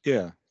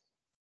 Yeah.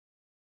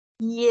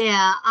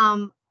 Yeah,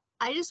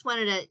 I just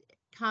wanted to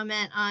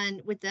comment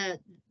on with the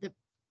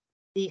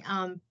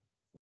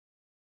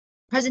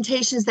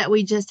presentations that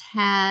we just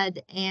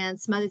had and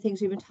some other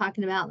things we've been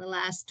talking about in the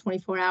last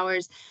 24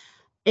 hours.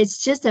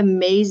 It's just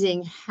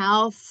amazing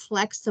how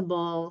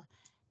flexible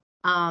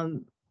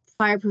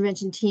fire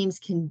prevention teams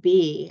can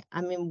be. I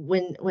mean,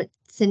 what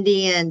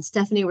Cindy and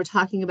Stephanie were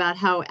talking about,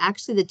 how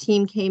actually the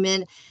team came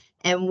in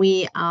and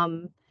we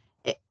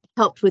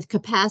helped with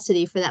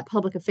capacity for that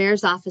public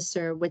affairs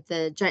officer with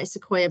the Giant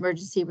Sequoia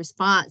emergency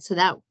response. So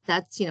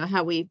that's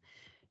how we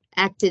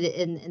acted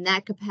in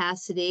that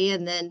capacity.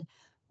 And then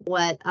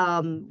what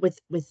with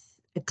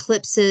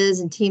eclipses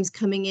and teams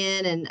coming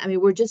in, and I mean,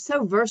 we're just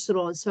so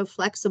versatile and so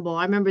flexible.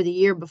 I remember the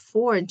year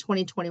before in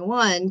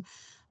 2021,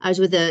 I was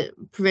with a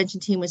prevention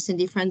team with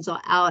Cindy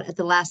Frenzel out at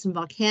the Lassen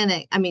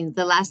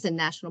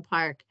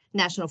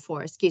National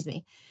Forest, excuse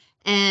me.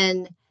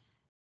 And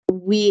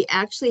we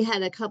actually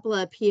had a couple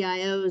of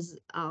PIOs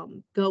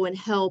go and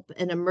help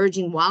an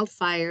emerging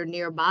wildfire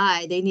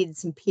nearby. They needed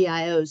some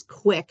PIOs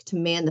quick to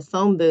man the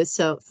phone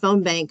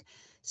bank.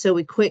 So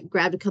we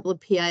grabbed a couple of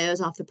PIOs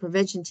off the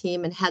prevention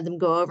team and had them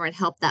go over and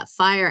help that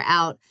fire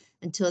out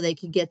until they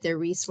could get their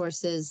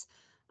resources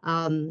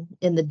in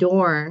the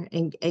door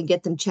and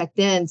get them checked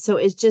in. So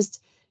it's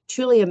just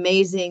truly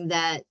amazing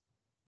that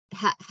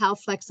how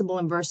flexible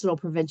and versatile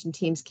prevention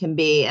teams can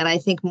be. And I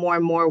think more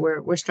and more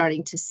we're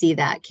starting to see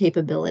that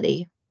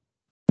capability.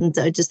 And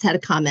so I just had a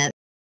comment.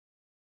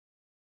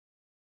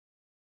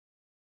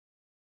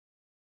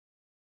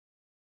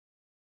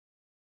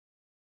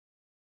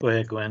 Go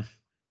ahead, Gwen.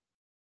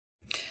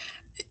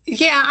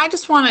 Yeah, I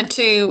just wanted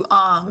to,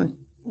 I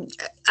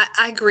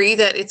agree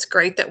that it's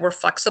great that we're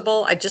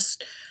flexible. I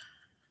just,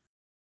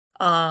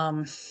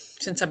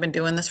 since I've been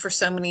doing this for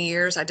so many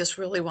years, I just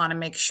really want to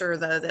make sure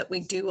though that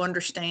we do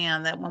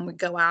understand that when we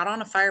go out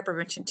on a fire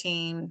prevention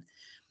team,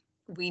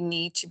 we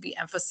need to be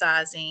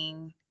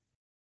emphasizing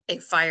a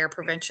fire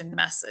prevention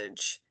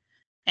message.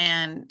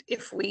 And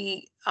if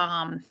we,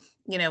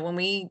 you know, when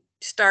we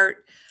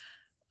start,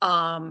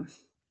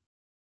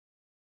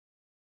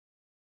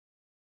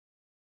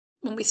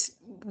 when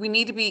we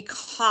need to be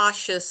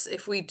cautious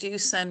if we do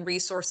send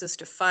resources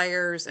to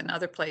fires and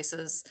other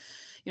places.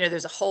 You know,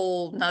 there's a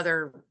whole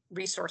nother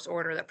resource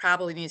order that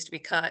probably needs to be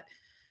cut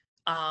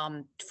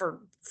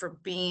for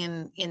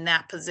being in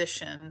that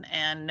position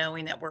and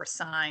knowing that we're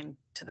assigned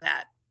to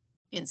that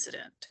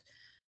incident.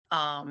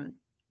 And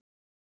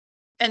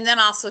then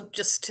also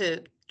just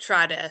to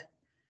try to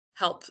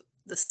help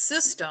the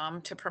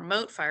system to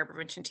promote fire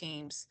prevention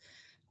teams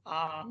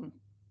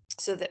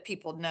so that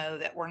people know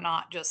that we're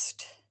not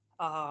just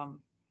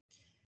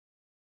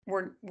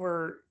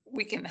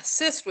we can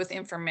assist with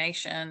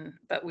information,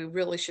 but we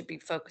really should be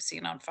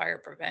focusing on fire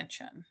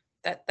prevention.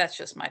 That's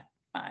just my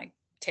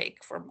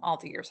take from all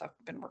the years I've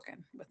been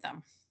working with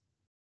them.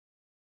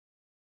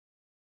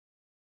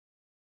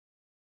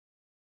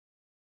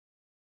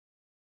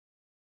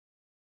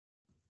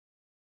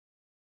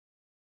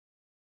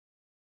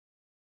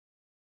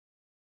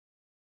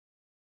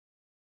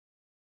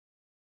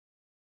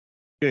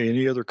 Okay,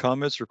 any other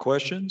comments or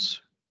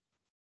questions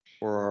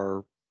for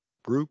our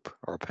group,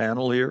 our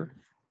panel here?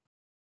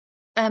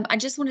 I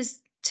just wanted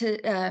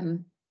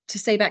to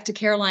say back to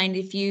Caroline,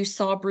 if you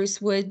saw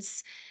Bruce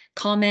Wood's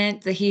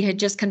comment that he had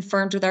just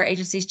confirmed with our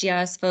agency's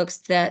GIS folks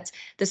that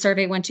the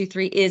Survey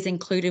 123 is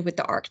included with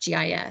the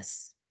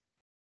ArcGIS.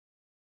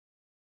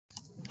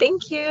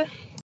 Thank you.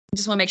 I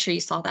just want to make sure you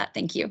saw that.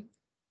 Thank you.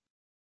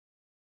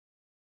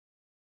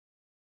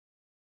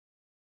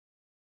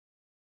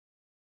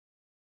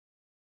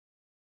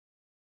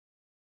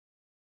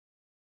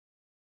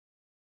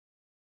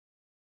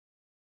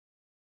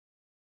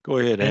 Go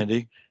ahead,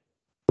 Andy.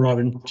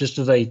 Robin, just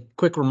as a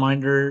quick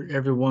reminder,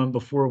 everyone,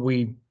 before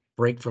we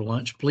break for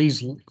lunch,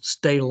 please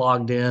stay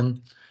logged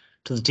in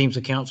to the Teams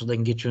account so they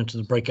can get you into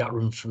the breakout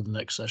rooms for the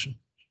next session.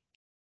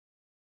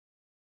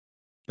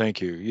 Thank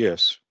you.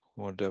 Yes,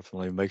 we'll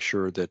definitely make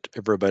sure that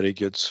everybody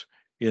gets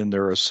in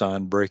their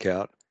assigned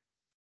breakout.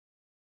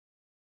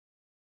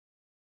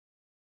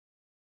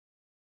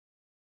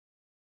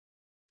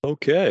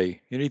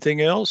 Okay, anything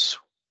else?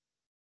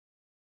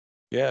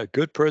 Yeah,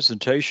 good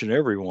presentation,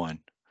 everyone.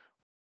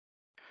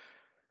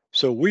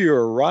 So we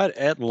are right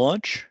at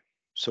lunch.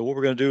 So what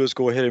we're going to do is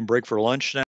go ahead and break for lunch now.